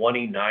 million,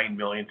 29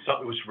 million.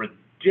 Something was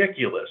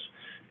ridiculous.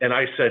 And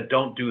I said,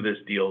 don't do this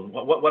deal.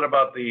 What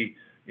about the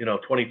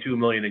 22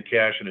 million in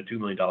cash and a $2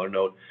 million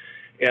note?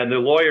 And the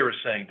lawyer is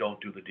saying, don't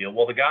do the deal.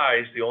 Well, the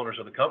guys, the owners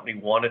of the company,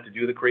 wanted to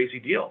do the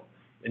crazy deal.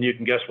 And you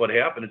can guess what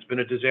happened. It's been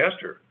a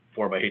disaster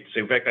for them, I hate to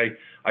say. In fact,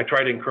 I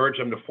tried to encourage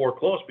them to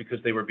foreclose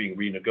because they were being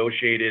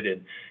renegotiated,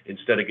 and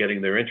instead of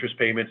getting their interest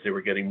payments, they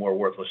were getting more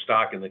worthless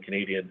stock in the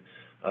Canadian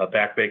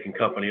back bacon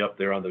company up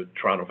there on the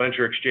Toronto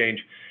Venture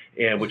Exchange,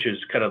 and which is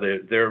kind of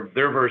their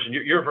version,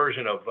 your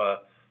version of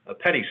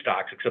penny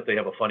stocks, except they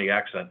have a funny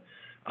accent.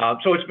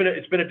 So it's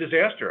been a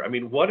disaster. I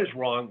mean, what is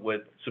wrong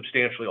with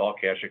substantially all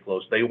cash at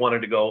close? They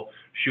wanted to go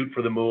shoot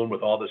for the moon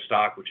with all the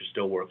stock, which is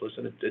still worthless,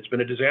 and it's been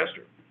a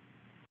disaster.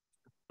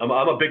 I'm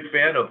a big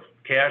fan of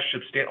cash,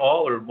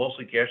 all or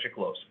mostly cash at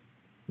close.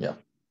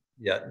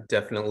 Yeah,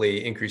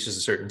 definitely increases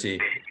the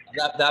certainty.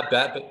 That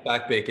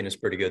back bacon is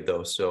pretty good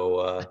though.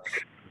 So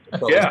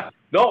yeah,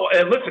 no,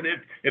 and listen,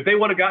 if they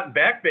would have gotten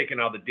back bacon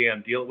out of the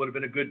damn deal, it would have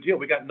been a good deal.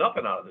 We got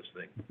nothing out of this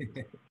thing.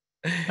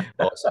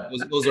 Awesome.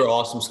 Those are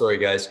awesome story,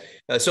 guys.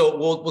 So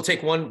we'll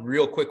take one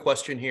real quick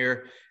question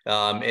here,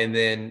 and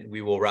then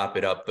we will wrap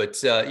it up. But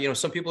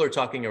some people are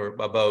talking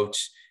about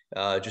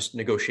just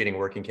negotiating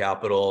working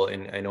capital,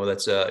 and I know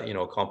that's a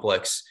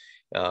complex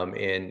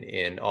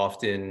and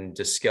often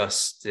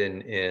discussed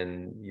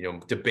and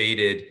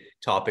debated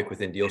topic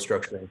within deal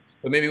structuring.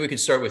 But maybe we could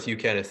start with you,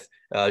 Kenneth,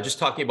 just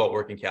talking about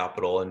working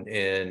capital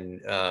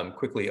and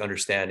quickly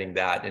understanding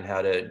that and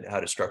how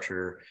to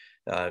structure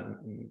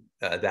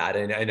that,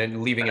 and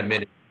then leaving a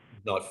minute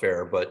not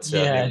fair, but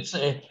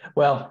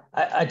well,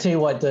 I tell you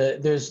what,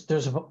 there's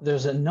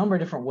a number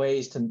of different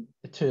ways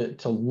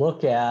to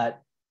look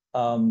at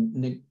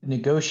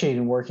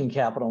negotiating working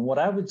capital. And what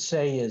I would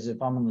say is,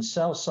 if I'm on the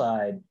sell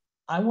side,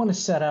 I want to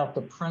set out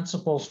the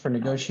principles for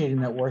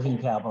negotiating that working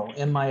capital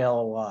in my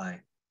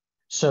LOI,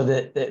 so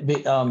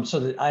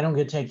that I don't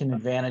get taken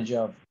advantage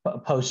of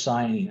post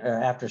signing or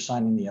after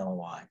signing the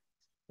LOI.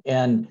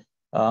 And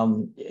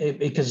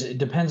because it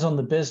depends on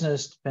the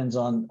business, depends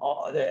on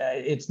all,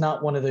 it's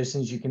not one of those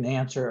things you can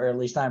answer, or at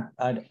least I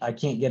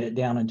can't get it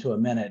down into a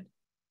minute.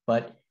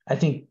 But I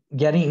think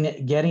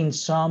getting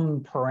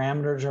some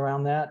parameters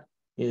around that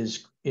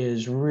is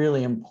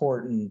really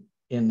important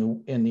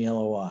in the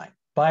LOI.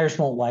 Buyers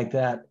won't like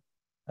that,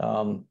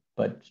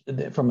 but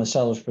from a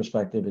seller's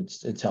perspective,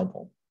 it's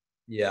helpful.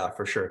 Yeah,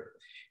 for sure.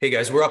 Hey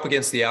guys, we're up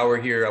against the hour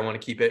here. I want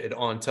to keep it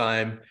on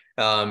time.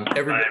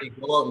 Everybody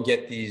go out and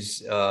get these,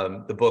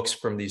 the books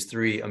from these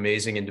three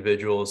amazing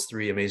individuals,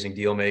 three amazing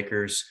deal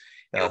makers,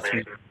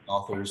 three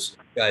authors.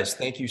 Guys,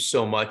 thank you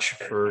so much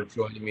for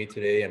joining me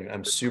today.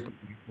 I'm super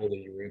grateful that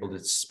you were able to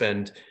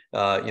spend,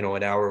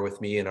 an hour with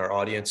me and our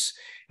audience.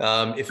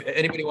 If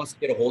anybody wants to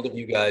get a hold of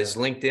you guys,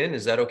 LinkedIn,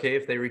 is that okay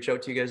if they reach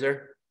out to you guys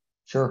there?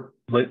 Sure.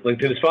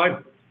 LinkedIn is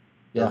fine.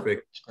 Yeah,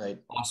 perfect. It's great.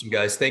 Awesome,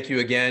 guys. Thank you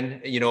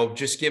again.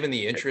 Just given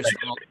the interest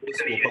in all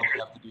this, we'll probably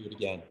have to do it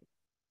again.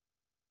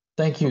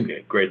 Thank you.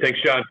 Okay, great.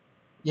 Thanks, John.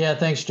 Yeah,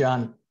 thanks,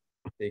 John.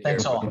 Take care.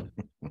 Thanks all.